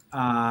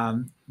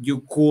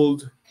 You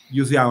could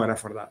use the Agora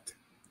for that.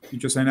 You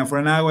just sign up for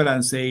an Agora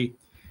and say,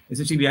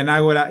 essentially,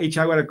 each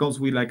Agora comes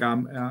with like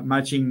a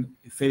matching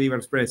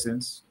Fediverse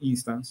presence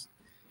instance,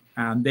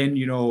 and then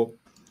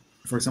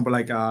for example,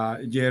 like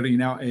Jerry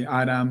now,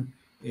 Adam.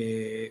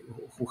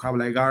 Who have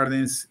like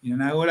gardens in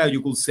an Agora,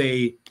 you could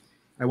say,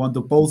 I want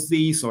to post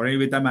this, or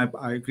every time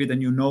I create a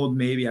new node,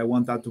 maybe I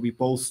want that to be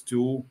posted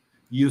to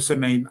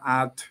username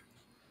at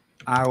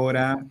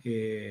Agora,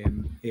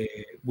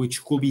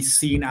 which could be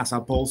seen as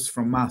a post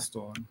from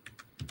Mastodon.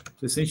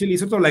 So essentially,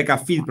 sort of like a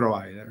feed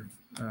provider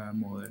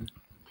model.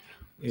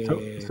 So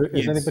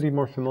is anybody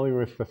more familiar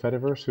with the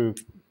Fediverse who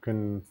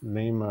can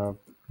name a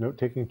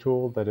note-taking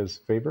tool that is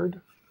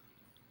favored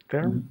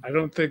there? I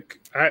don't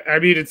think. I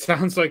mean, it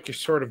sounds like you're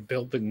sort of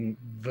building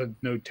the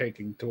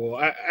note-taking tool.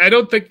 I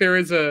don't think there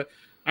is a.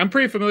 I'm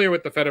pretty familiar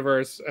with the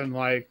Fediverse, and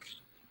like,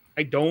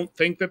 I don't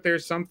think that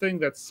there's something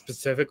that's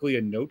specifically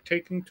a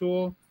note-taking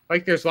tool.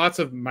 Like, there's lots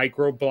of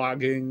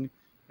micro-blogging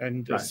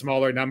and a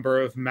smaller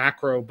number of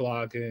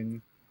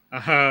macro-blogging,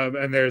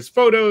 and there's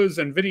photos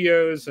and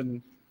videos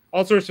and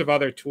all sorts of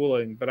other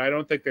tooling. But I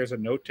don't think there's a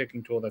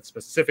note-taking tool that's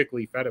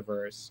specifically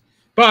Fediverse.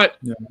 But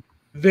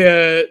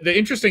the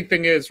interesting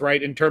thing is,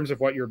 right, in terms of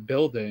what you're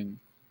building,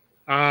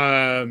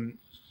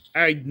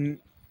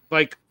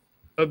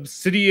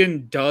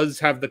 Obsidian does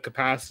have the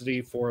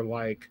capacity for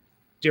like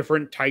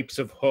different types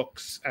of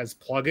hooks as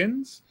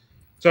plugins.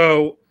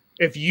 So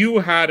if you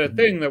had a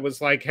thing that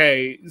was like,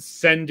 hey,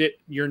 send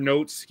your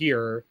notes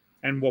here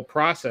and we'll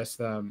process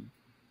them,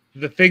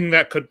 the thing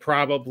that could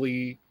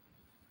probably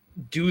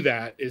do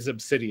that is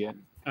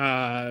Obsidian,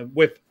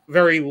 with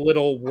very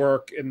little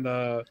work in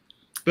the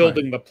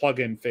building the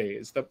plugin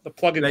phase. The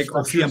plugin, like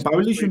Obsidian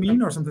Publish, you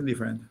mean, or something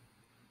different?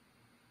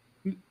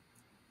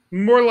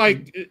 More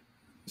like,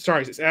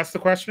 sorry, ask the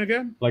question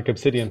again. Like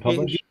Obsidian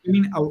Publish? You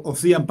mean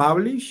Obsidian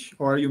Publish,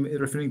 or are you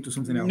referring to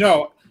something else?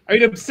 No, I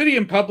mean,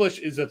 Obsidian Publish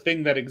is a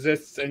thing that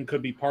exists and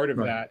could be part of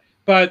that,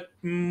 but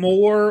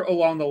more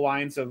along the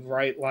lines of,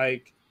 right,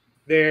 like,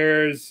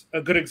 there's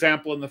a good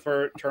example in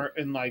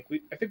I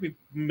think we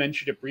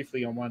mentioned it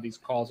briefly on one of these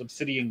calls,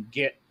 Obsidian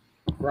Git,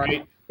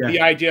 right? Yeah. The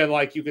idea,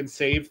 like, you can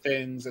save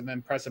things and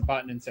then press a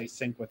button and say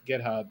sync with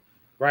GitHub,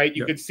 right?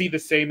 You could see the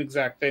same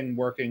exact thing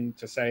working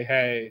to say,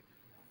 hey,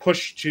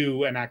 push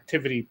to an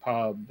activity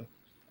pub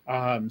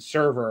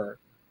server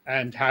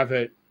and have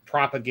it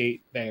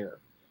propagate there,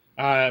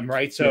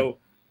 right? So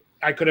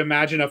I could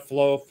imagine a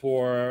flow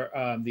for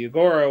the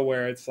Agora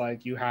where it's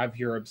like you have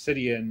your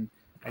Obsidian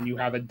and you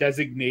have a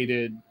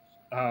designated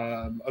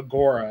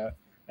Agora,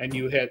 and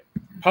you hit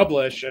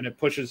publish, and it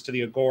pushes to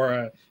the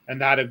Agora,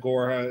 and that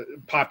Agora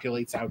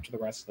populates out to the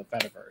rest of the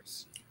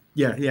Fediverse.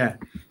 Yeah.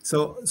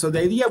 So the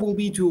idea will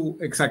be to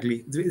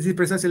exactly this is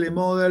precisely the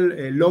model.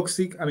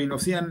 Logseq. I mean,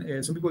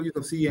 Obsidian. Some people use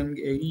Obsidian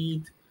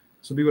Git.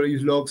 Some people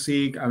use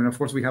Logseq. I mean, of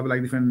course, we have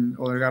like different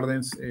other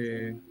gardens.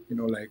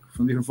 Like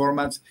from different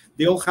formats.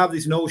 They all have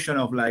this notion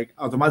of like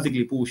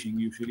automatically pushing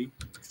usually.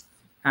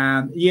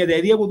 And yeah, the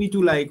idea will be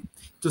to like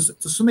to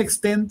some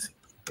extent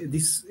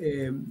this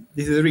is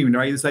the dream,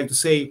 right? It's like to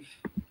say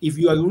if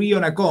you agree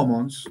on a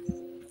commons,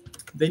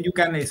 then you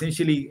can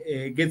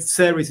essentially get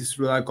services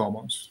through that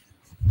commons.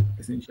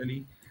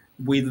 Essentially,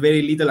 with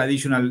very little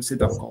additional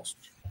setup cost.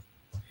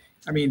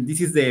 I mean,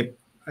 this is the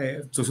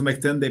to some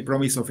extent the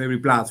promise of every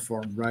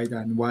platform, right?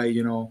 And why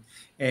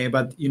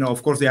but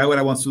of course, the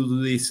Agora wants to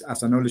do this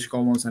as a knowledge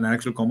commons and an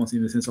actual commons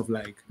in the sense of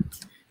like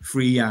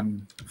free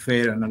and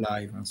fair and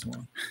alive and so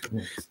on.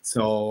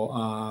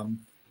 So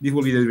this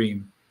will be the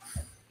dream.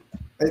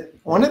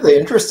 One of the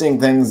interesting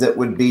things that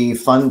would be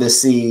fun to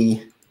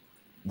see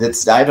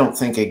that I don't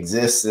think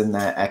exists in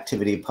that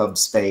activity pub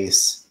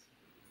space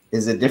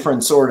is a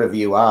different sort of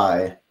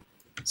UI.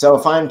 So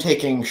if I'm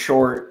taking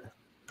short,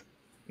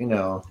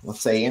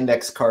 let's say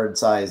index card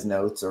size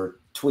notes or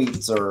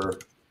tweets or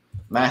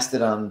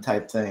Mastodon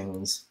type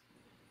things,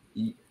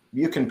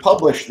 you can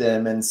publish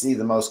them and see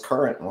the most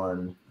current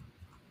one.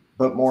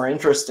 But more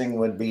interesting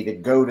would be to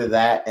go to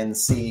that and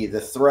see the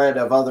thread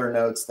of other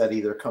notes that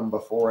either come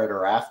before it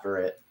or after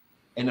it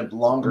in a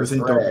longer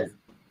thread.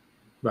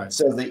 Right.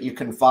 So that you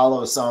can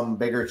follow some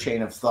bigger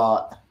chain of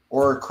thought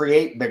or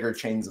create bigger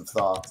chains of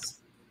thoughts.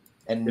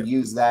 And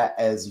use that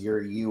as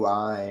your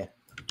UI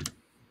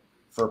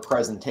for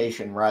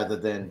presentation rather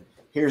than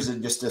here's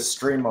just a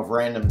stream of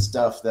random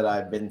stuff that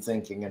I've been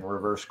thinking in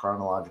reverse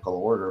chronological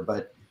order.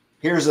 But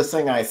here's a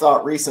thing I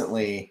thought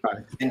recently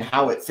and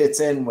how it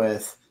fits in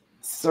with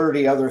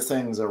 30 other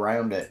things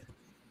around it,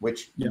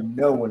 which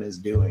no one is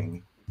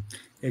doing.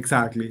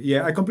 Exactly.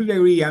 Yeah, I completely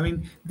agree. I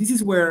mean, this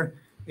is where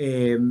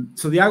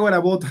so the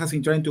Agora bot has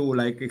been trying to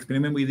like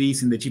experiment with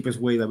this in the cheapest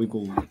way that we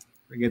could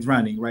get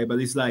running, right? But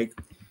it's like,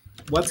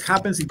 what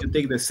happens if you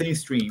take the same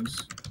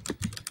streams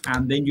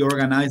and then you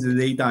organize the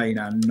data in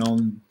a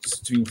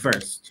non-stream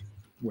first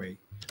way?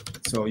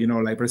 So,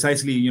 like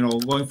precisely,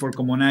 going for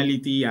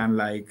commonality and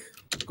like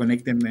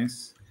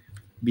connectedness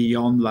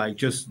beyond like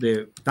just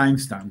the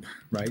timestamp,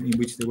 right, in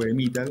which they were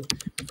emitted.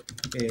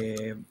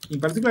 In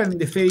particular in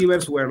the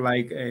Fediverse, where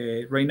like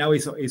right now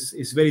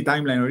is very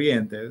timeline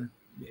oriented,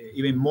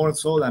 even more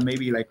so than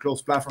maybe like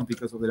closed platform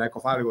because of the lack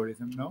of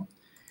algorithm,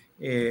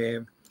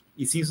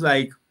 it seems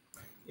like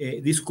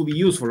this could be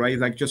useful, right?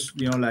 Like just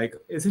like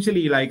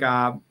essentially like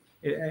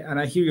and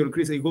I hear you,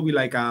 Chris. It could be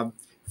like a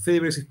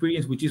Fediverse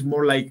experience, which is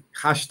more like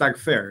hashtag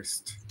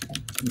first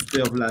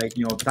instead of like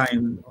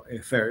time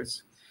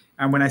first.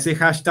 And when I say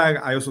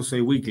hashtag, I also say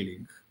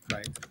WikiLink,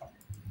 right?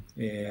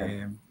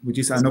 Which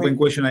is an open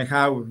question I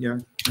have. Yeah.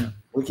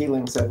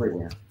 WikiLink's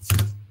everywhere.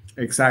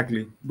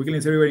 Exactly,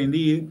 WikiLink's everywhere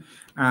indeed.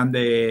 And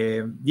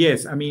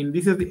yes, I mean,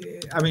 this is,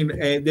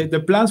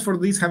 the plans for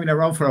this have been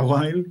around for a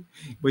while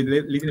with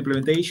little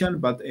implementation,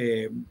 but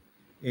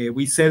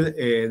we said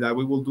that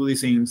we will do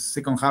this in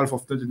second half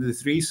of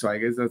 2023. So I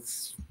guess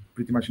that's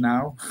pretty much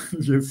now.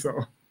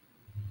 So,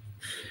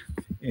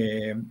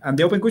 and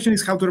the open question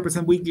is how to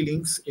represent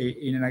WikiLinks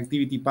in an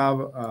activity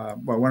pub.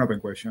 One open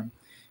question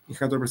is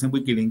how to represent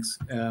WikiLinks.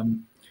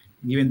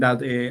 Given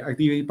that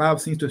activity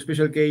pub seems to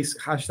special case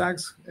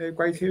hashtags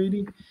quite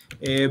heavily,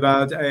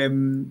 but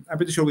I'm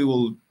pretty sure we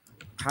will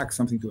hack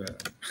something to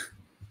it.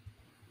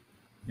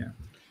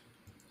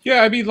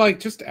 Yeah, I mean,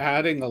 like just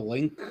adding a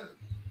link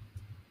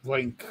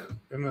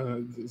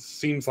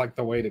seems like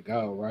the way to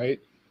go, right?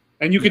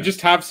 And you could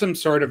just have some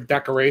sort of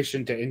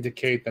decoration to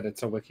indicate that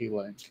it's a wiki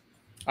link.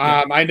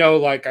 I know,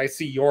 like I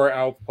see your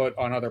output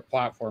on other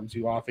platforms.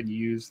 You often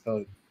use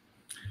the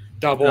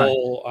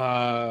double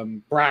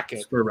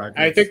bracket.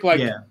 I think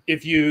like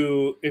if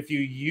you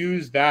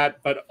use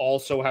that but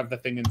also have the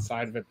thing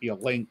inside of it be a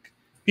link,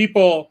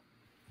 people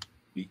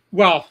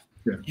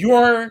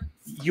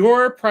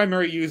your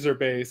primary user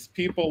base,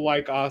 people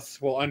like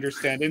us, will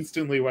understand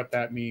instantly what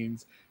that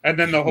means, and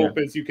then the hope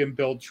is you can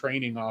build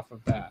training off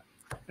of that.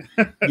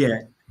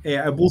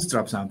 I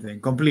bootstrap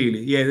something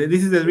completely.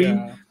 This is the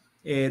dream.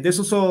 There's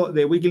also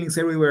the WikiLinks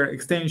Everywhere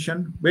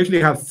extension. We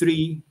actually have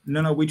 3,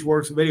 none of which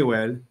works very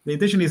well. The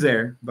intention is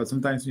there, but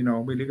sometimes, we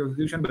lack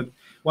execution. But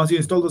once you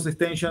install those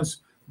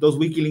extensions, those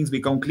WikiLinks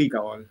become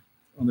clickable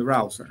on the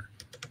browser.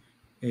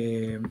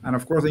 And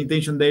of course, the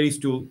intention there is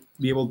to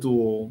be able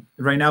to,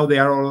 right now they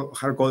are all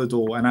hard-coded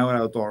to an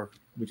Agora.org,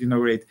 which is not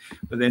great.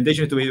 But the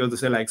intention is to be able to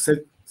say, like,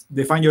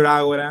 define your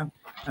Agora,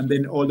 and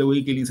then all the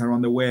WikiLinks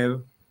around the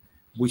web,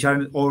 which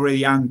are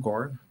already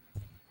anchored,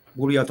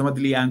 will be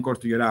automatically anchored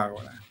to your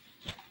Agora.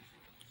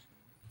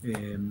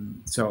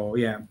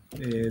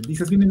 This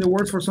has been in the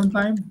works for some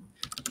time.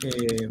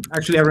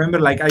 Actually, I remember,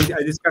 like, I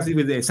discussed it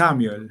with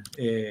Samuel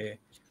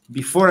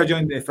before I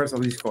joined the first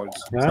of these calls.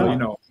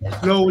 So,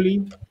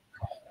 slowly,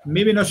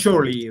 maybe not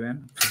surely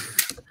even,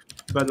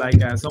 but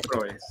like some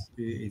progress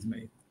is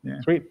made. Yeah.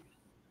 Sweet.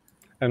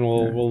 And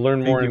we'll learn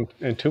Thank more you.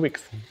 in 2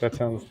 weeks. That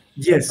sounds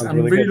Yes, I'm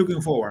really really good.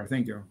 looking forward.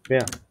 Thank you.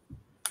 Yeah.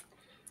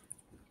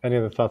 Any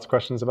other thoughts,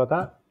 questions about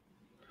that?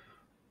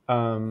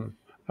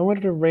 I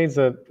wanted to raise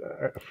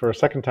for a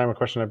second time, a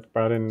question I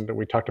brought in that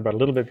we talked about a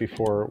little bit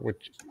before,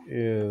 which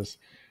is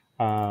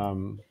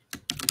one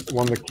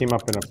that came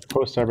up in a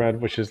post I read,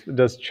 which is,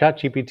 does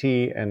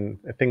ChatGPT and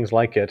things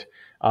like it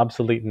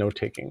obsolete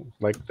note-taking?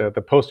 Like the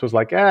post was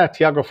like,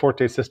 Tiago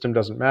Forte's system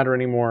doesn't matter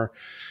anymore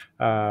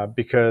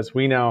because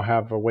we now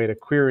have a way to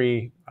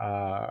query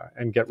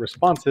and get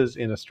responses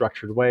in a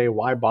structured way.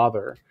 Why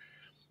bother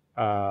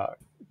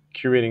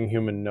curating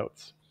human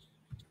notes?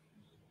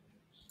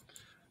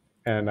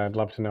 And I'd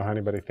love to know how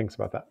anybody thinks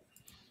about that.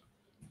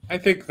 I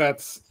think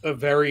that's a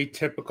very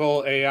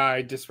typical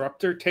AI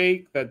disruptor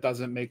take that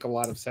doesn't make a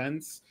lot of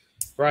sense,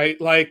 right?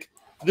 Like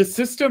the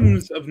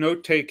systems of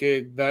note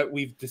taking that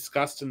we've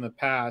discussed in the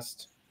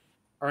past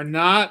are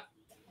not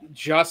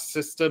just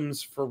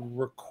systems for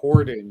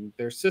recording.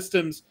 They're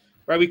systems,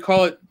 right? We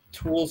call it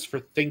tools for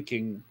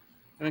thinking.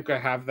 I think I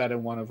have that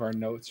in one of our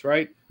notes,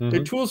 right?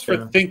 They're tools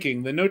for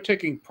thinking. The note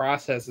taking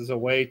process is a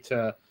way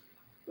to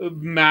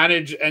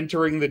manage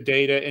entering the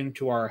data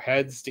into our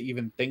heads to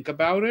even think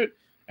about it.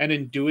 And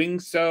in doing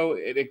so,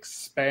 it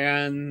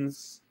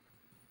expands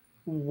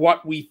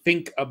what we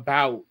think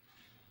about,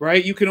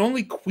 right? You can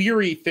only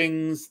query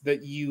things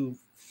that you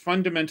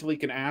fundamentally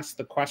can ask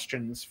the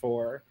questions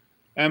for.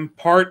 And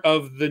part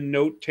of the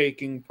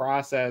note-taking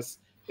process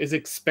is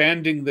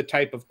expanding the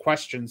type of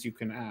questions you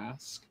can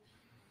ask.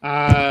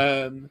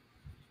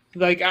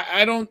 Like,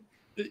 I don't...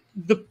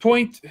 The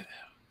point...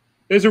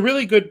 There's a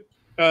really good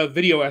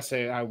video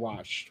essay I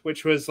watched,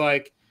 which was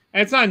like,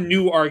 and it's not a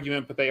new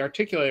argument, but they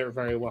articulate it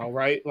very well,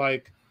 right?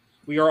 Like,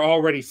 we are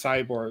already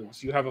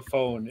cyborgs. You have a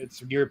phone.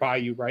 It's nearby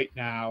you right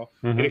now.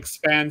 It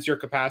expands your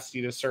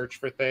capacity to search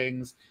for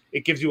things.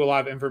 It gives you a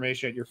lot of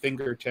information at your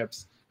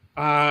fingertips.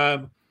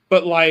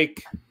 But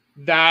like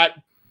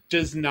that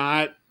does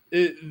not,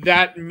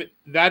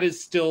 that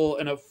is still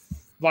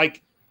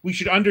like, we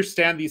should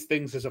understand these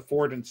things as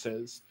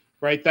affordances,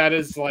 right? That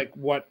is like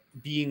what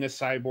being a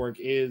cyborg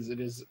is. It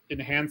is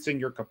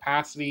enhancing your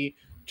capacity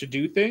to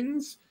do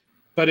things,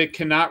 but it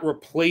cannot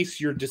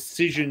replace your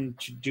decision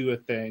to do a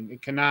thing.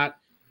 It cannot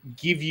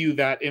give you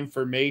that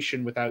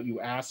information without you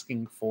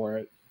asking for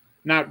it.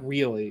 Not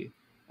really.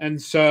 And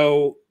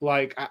so,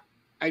 like,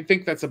 I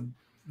think that's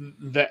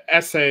the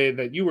essay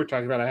that you were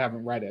talking about. I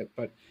haven't read it,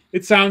 but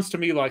it sounds to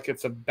me like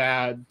it's a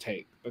bad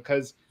take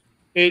because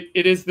it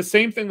is the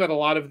same thing that a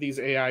lot of these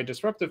AI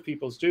disruptive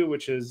peoples do,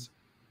 which is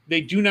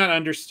they do not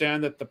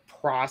understand that the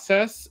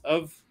process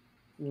of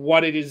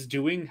what it is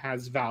doing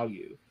has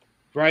value,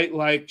 right?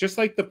 Like, just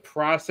like the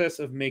process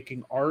of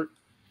making art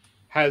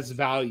has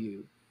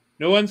value.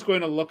 No one's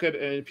going to look at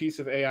a piece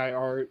of AI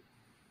art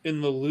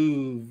in the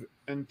Louvre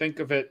and think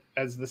of it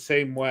as the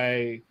same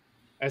way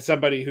as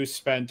somebody who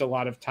spent a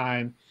lot of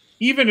time,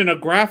 even in a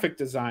graphic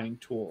design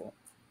tool.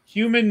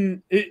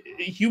 Human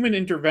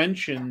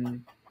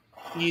intervention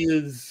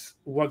is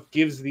what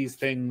gives these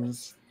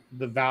things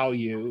the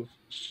value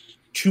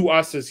to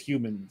us as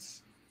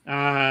humans.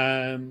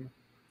 And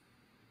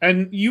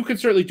you can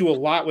certainly do a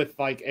lot with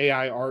like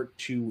AI art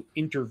to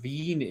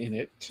intervene in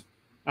it.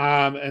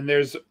 And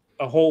there's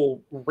a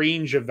whole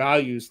range of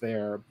values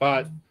there,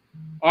 but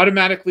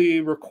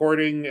automatically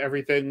recording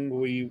everything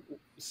we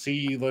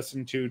see,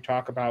 listen to,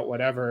 talk about,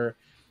 whatever,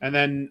 and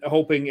then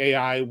hoping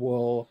AI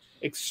will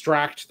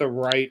extract the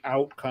right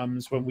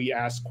outcomes when we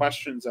ask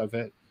questions of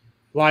it.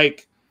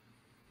 Like,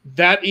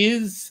 that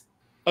is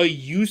a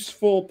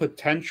useful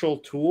potential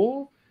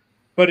tool,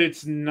 but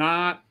it's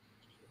not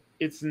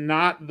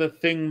the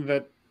thing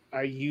that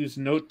I use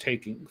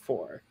note-taking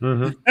for.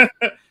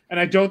 And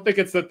I don't think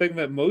it's the thing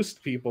that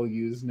most people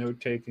use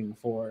note-taking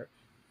for.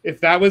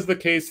 If that was the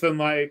case, then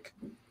like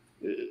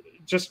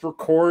just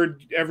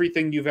record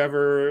everything you've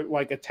ever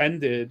like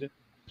attended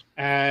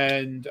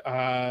and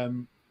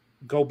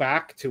go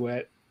back to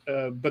it.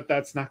 But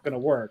that's not going to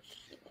work.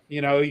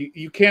 You know,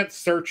 you can't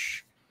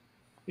search.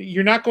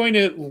 You're not going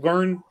to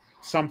learn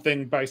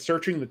something by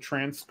searching the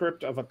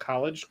transcript of a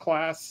college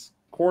class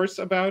course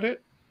about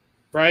it,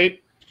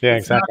 right? Yeah,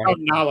 It's exactly. not how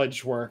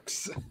knowledge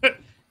works.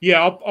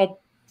 Yeah,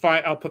 I'll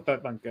put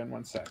that link in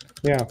 1 sec.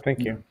 Yeah, thank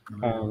you.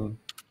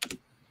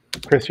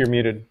 Chris, you're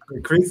muted.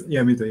 Chris,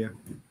 yeah, me too, yeah.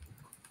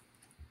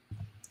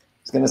 I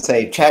was going to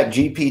say,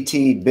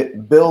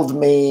 ChatGPT, build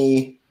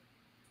me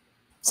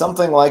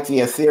something like the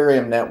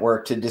Ethereum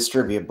network to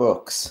distribute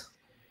books.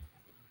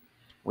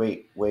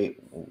 Wait,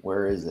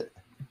 where is it?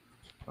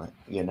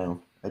 You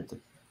know,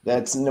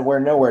 we're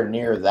nowhere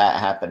near that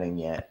happening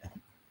yet.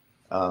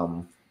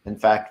 In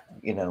fact,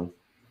 you know,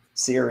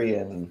 Siri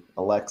and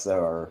Alexa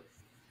are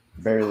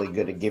barely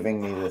good at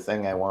giving me the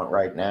thing I want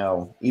right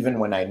now, even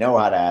when I know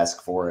how to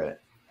ask for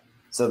it.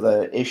 So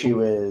the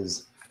issue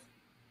is,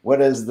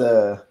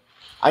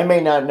 I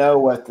may not know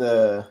what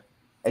the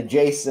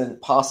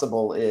adjacent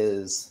possible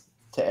is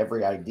to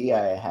every idea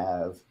I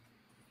have,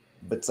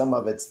 but some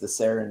of it's the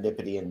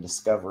serendipity and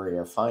discovery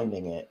of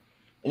finding it.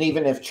 And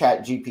even if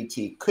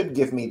ChatGPT could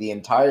give me the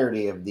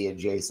entirety of the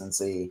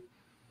adjacency,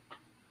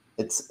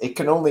 it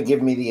can only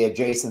give me the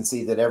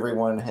adjacency that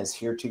everyone has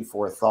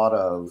heretofore thought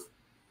of.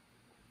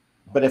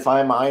 But if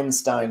I'm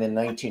Einstein in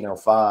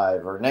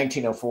 1905 or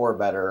 1904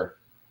 better,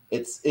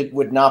 it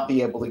would not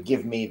be able to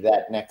give me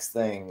that next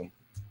thing.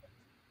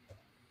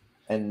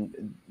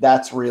 And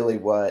that's really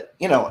what,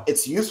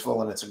 it's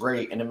useful and it's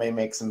great, and it may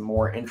make some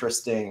more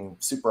interesting,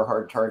 super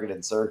hard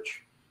targeted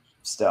search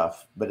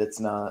stuff, but it's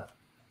not,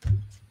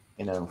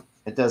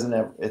 it doesn't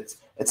have,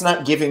 it's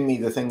not giving me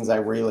the things I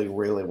really,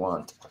 really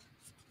want.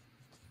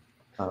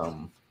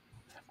 I'm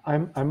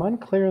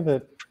unclear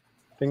that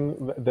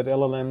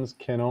LLMs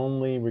can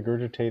only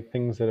regurgitate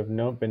things that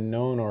have been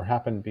known or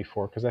happened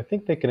before, because I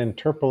think they can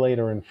interpolate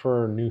or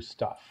infer new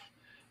stuff.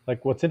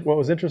 Like what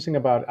was interesting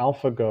about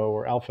AlphaGo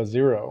or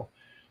AlphaZero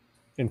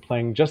in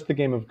playing just the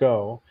game of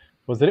Go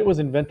was that it was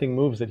inventing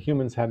moves that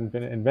humans hadn't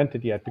been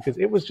invented yet, because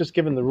it was just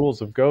given the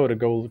rules of Go to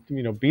go,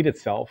 beat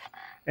itself,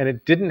 and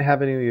it didn't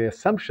have any of the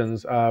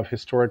assumptions of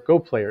historic Go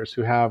players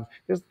who have.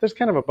 There's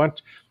kind of a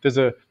bunch. There's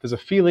a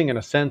feeling and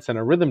a sense and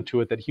a rhythm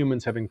to it that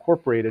humans have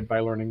incorporated by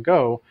learning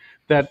Go.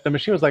 That the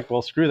machine was like,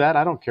 well, screw that.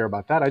 I don't care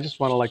about that. I just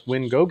want to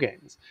win Go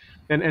games.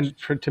 And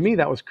to me,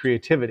 that was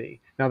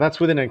creativity. Now, that's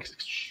within an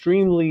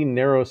extremely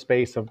narrow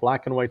space of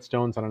black and white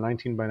stones on a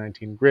 19 by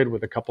 19 grid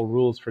with a couple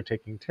rules for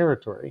taking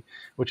territory,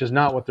 which is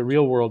not what the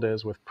real world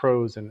is with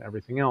pros and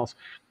everything else.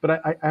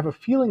 But I have a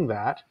feeling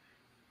that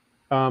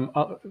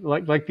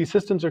these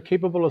systems are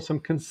capable of some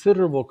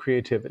considerable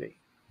creativity.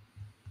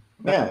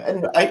 Yeah,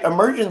 and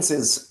emergence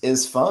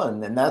is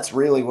fun, and that's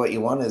really what you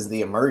want, is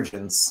the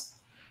emergence.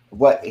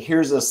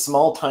 Here's a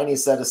small, tiny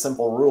set of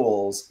simple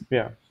rules.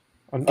 Yeah.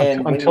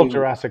 Until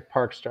Jurassic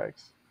Park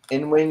strikes.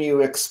 And when you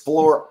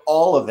explore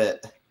all of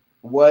it,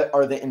 what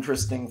are the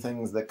interesting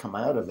things that come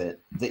out of it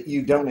that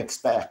you don't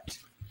expect?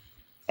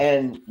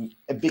 And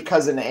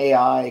because an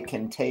AI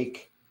can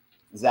take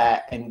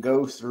that and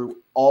go through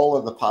all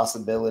of the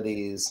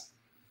possibilities,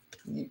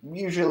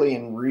 usually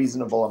in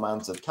reasonable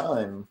amounts of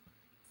time,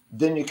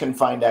 then you can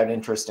find out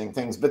interesting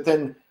things. But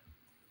then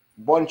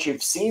once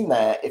you've seen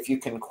that, if you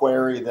can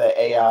query the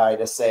AI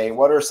to say,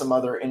 what are some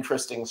other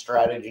interesting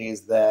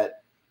strategies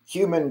that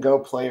human Go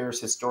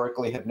players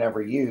historically have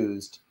never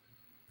used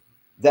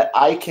that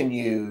I can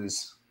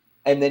use,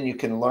 and then you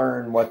can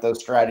learn what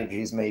those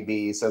strategies may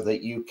be so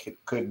that you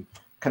could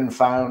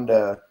confound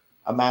a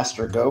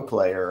master Go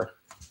player.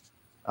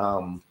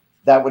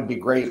 That would be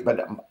great,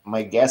 but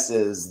my guess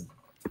is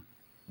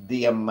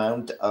the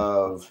amount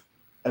of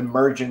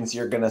emergence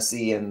you're going to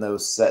see in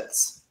those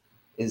sets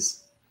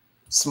is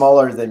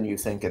smaller than you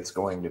think it's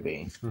going to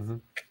be.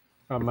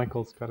 Mm-hmm.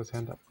 Michael's got his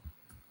hand up.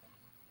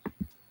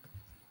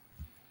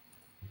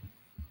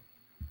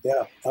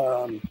 Yeah,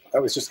 I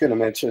was just going to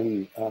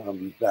mention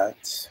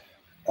that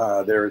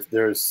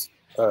there's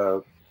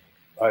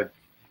I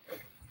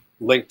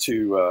linked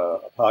to a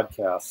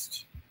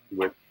podcast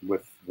with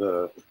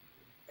the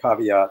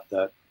caveat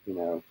that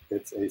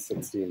it's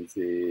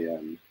A16Z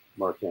and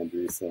Mark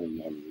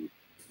Andreessen and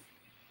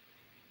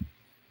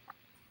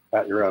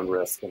at your own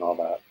risk and all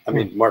that. I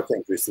mean, Mark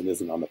Andreessen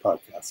isn't on the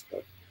podcast,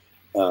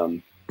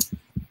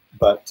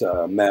 but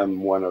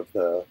MEM, one of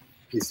the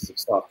pieces of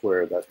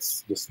software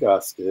that's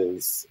discussed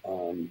is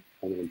an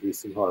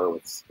Andreessen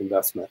Horowitz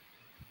investment.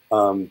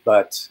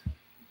 But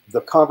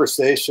the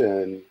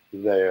conversation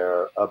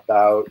there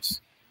about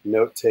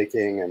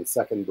note-taking and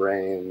second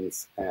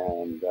brains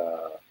and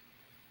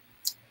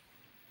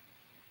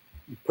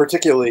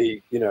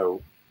particularly,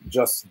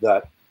 just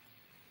that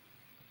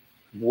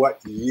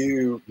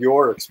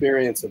your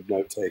experience of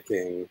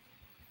note-taking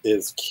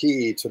is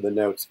key to the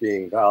notes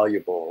being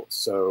valuable.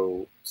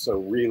 So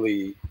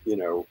really,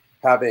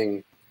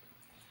 having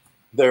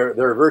there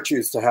are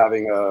virtues to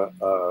having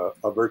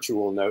a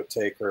virtual note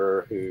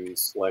taker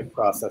who's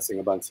processing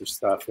a bunch of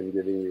stuff and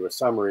giving you a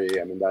summary.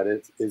 I mean, that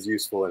is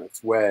useful in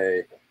its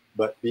way,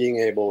 but being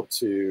able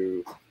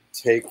to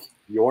take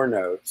your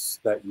notes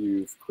that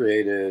you've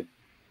created,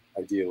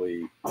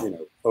 ideally,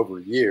 over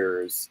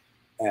years,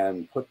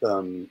 and put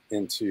them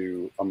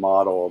into a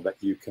model that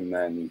you can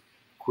then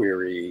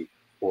query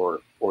or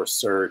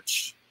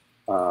search,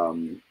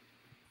 and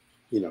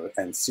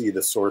see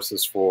the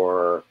sources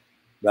for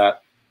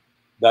that.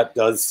 That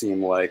does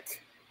seem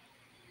like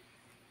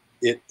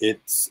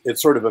it's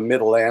sort of a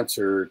middle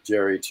answer,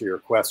 Jerry, to your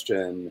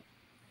question.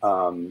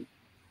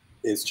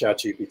 Is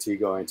ChatGPT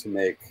going to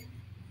make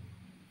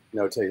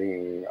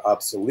note-taking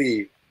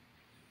obsolete?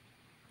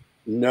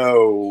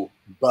 No,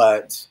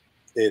 but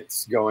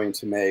it's going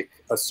to make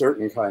a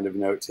certain kind of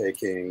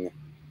note-taking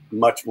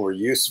much more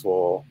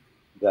useful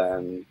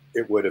than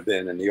it would have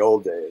been in the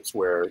old days,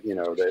 where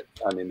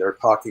they're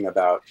talking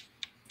about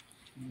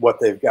what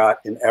they've got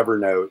in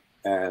Evernote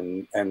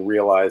and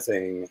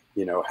realizing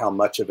how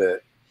much of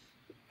it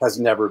has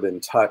never been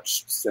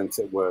touched since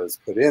it was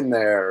put in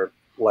there.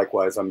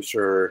 Likewise, I'm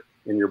sure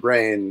in your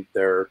brain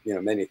there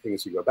are many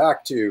things you go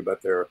back to,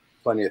 but there are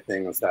plenty of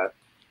things that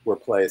were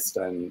placed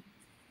and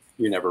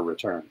you never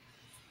return.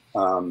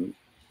 And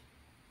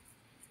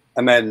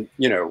then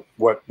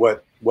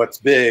what what's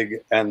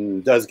big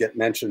and does get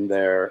mentioned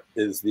there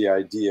is the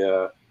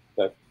idea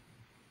that,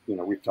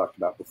 we've talked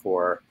about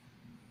before,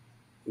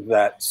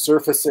 that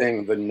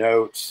surfacing the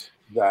note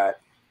that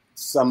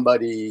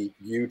somebody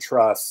you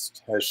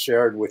trust has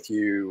shared with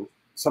you,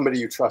 somebody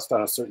you trust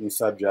on a certain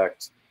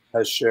subject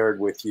has shared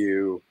with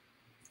you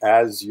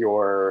as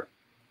you're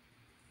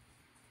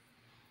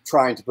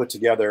trying to put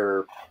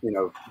together,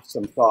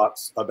 some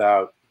thoughts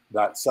about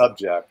that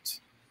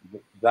subject.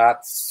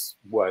 That's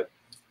what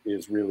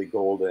is really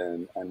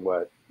golden, and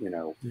what,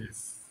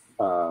 Yes.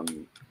 I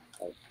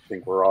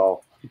think we're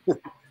all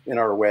in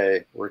our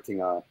way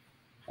working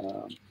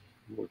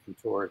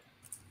toward.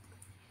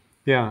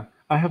 Yeah,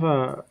 I have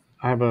an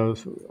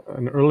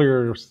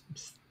earlier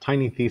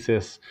tiny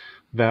thesis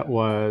that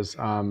was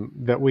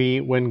that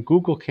when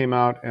Google came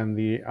out and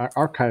the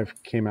archive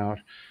came out,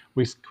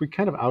 we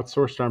kind of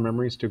outsourced our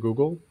memories to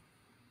Google,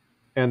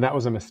 and that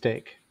was a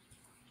mistake.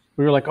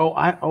 We were like,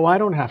 I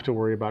don't have to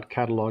worry about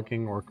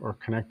cataloging or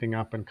connecting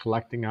up and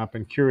collecting up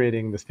and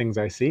curating the things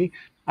I see.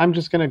 I'm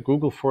just going to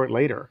Google for it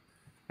later,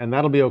 and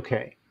that'll be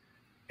okay.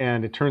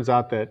 And it turns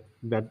out that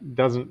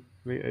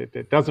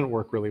it doesn't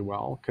work really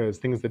well, because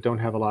things that don't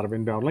have a lot of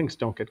inbound links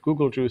don't get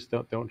Google juice,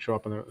 don't show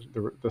up in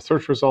the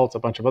search results. A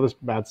bunch of other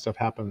bad stuff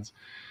happens.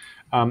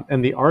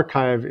 And the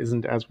archive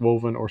isn't as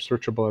woven or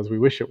searchable as we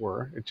wish it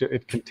were.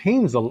 It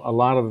contains a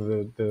lot of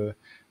the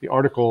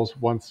articles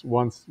once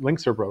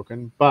links are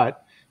broken,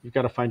 but you've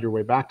got to find your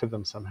way back to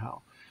them somehow.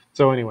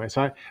 So anyway,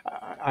 I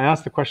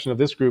asked the question of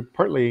this group.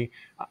 Partly,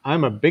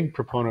 I'm a big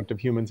proponent of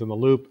humans in the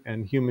loop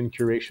and human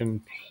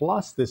curation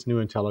plus this new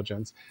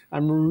intelligence.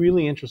 I'm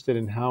really interested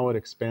in how it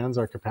expands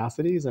our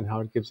capacities and how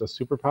it gives us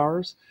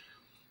superpowers.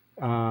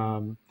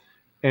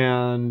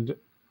 And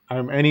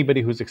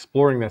anybody who's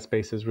exploring that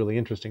space is really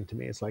interesting to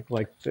me. It's like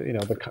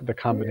the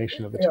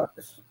combination of the two.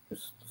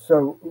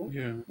 So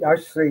Yeah. I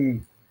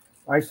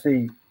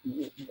see,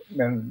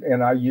 and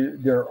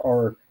there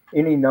are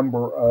any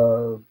number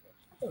of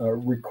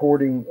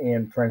recording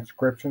and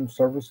transcription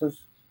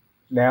services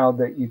now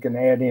that you can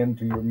add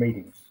into your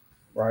meetings,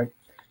 right?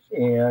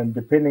 And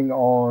depending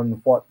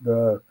on what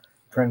the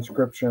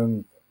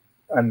transcription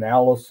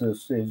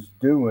analysis is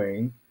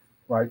doing,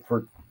 right?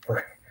 For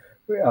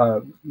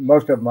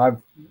most of them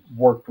I've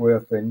worked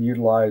with and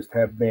utilized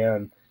have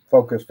been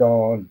focused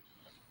on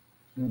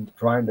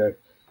trying to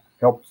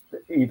help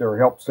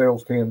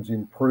sales teams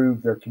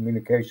improve their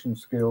communication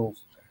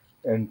skills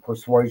and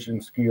persuasion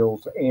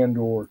skills, and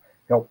or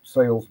help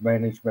sales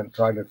management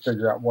try to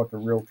figure out what the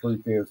real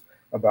truth is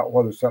about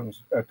whether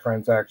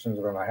transactions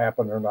are going to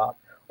happen or not.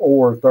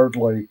 Or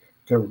thirdly,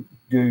 to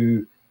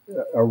do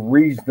a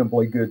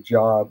reasonably good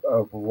job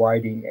of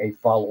writing a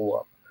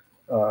follow-up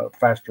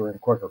faster and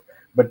quicker.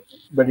 But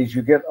as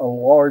you get a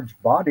large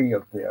body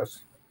of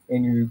this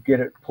and you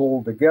get it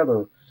pulled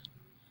together,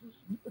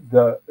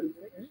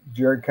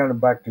 Jared, kind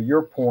of back to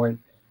your point,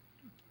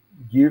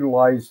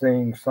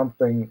 utilizing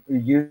ChatGPT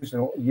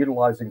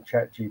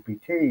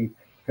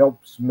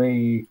helps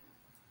me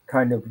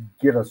kind of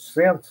get a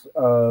sense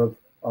of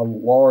a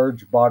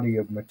large body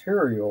of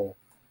material,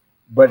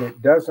 but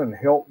it doesn't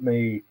help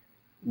me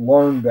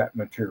learn that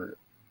material.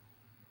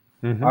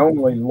 Mm-hmm. I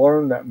only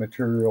learn that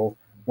material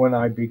when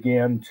I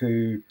begin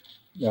to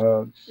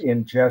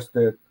ingest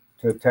it,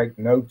 to take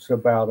notes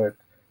about it,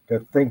 to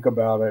think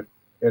about it,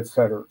 et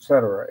cetera, et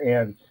cetera.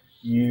 And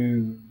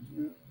you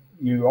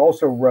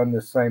also run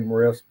the same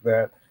risk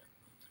that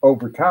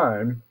over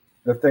time,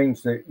 the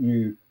things that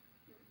you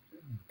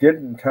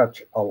didn't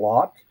touch a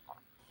lot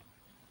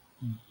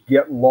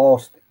get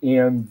lost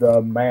in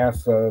the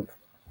mass of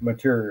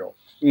material,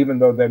 even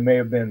though they may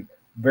have been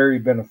very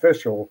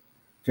beneficial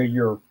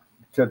to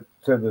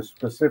the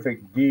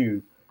specific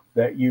view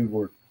that you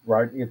were,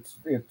 right.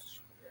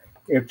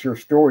 It's your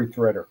story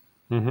threader,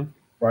 Mm-hmm.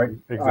 right?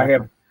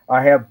 Exactly.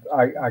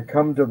 I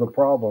come to the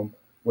problem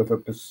with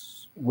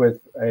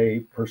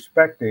a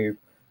perspective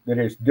that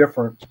is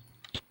different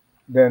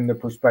than the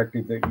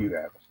perspective that you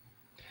have.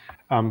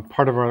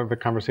 Part of the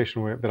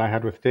conversation that I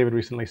had with David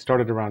recently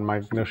started around my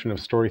notion of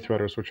story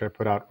threaders, which I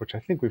put out, which I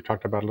think we've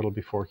talked about a little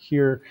before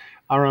here.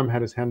 Aram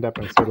had his hand up,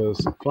 and so does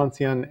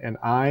Flancian, and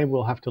I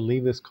will have to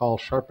leave this call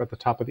sharp at the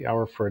top of the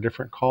hour for a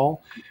different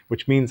call,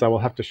 which means I will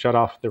have to shut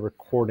off the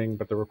recording,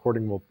 but the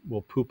recording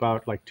will poop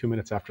out like 2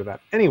 minutes after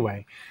that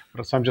anyway.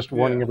 So I'm just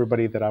warning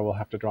everybody that I will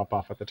have to drop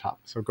off at the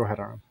top. So go ahead,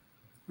 Aram.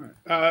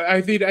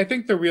 I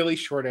think the really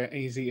short and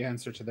easy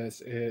answer to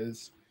this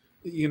is,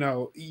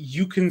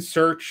 you can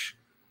search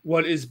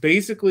what is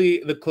basically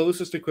the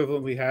closest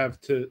equivalent we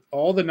have to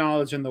all the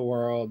knowledge in the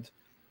world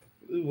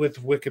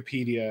with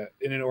Wikipedia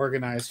in an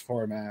organized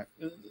format.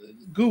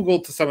 Google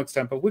to some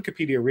extent, but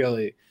Wikipedia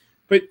really.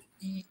 But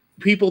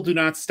people do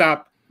not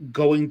stop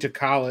going to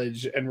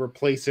college and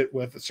replace it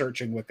with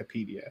searching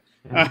Wikipedia.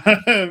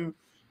 Mm-hmm.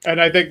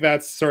 And I think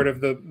that's sort of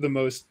the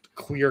most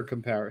clear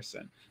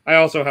comparison. I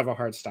also have a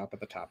hard stop at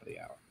the top of the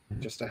hour.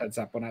 Mm-hmm. Just a heads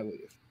up when I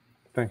leave.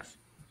 Thanks.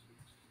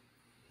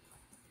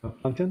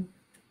 Flancian?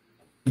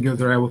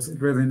 Because I was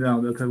writing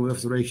down, that's a good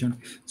observation.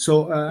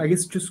 So I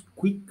guess just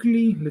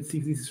quickly, let's see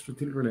if this is still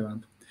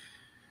relevant.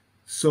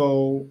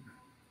 So,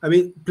 a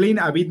bit playing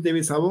a bit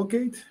David's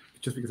advocate,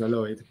 just because I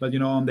love it. But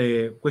on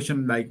the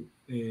question like,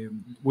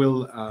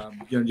 will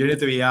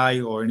generative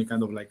AI or any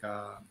kind of like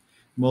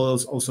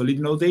models also lead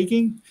note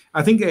taking?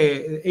 I think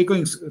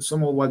echoing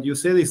some of what you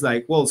said is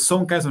like, well,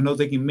 some kinds of note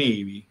taking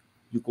maybe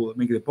you could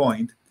make the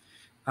point,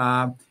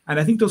 and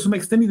I think to some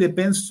extent it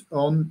depends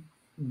on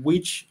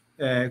which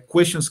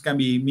questions can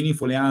be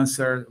meaningfully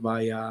answered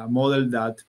by a model that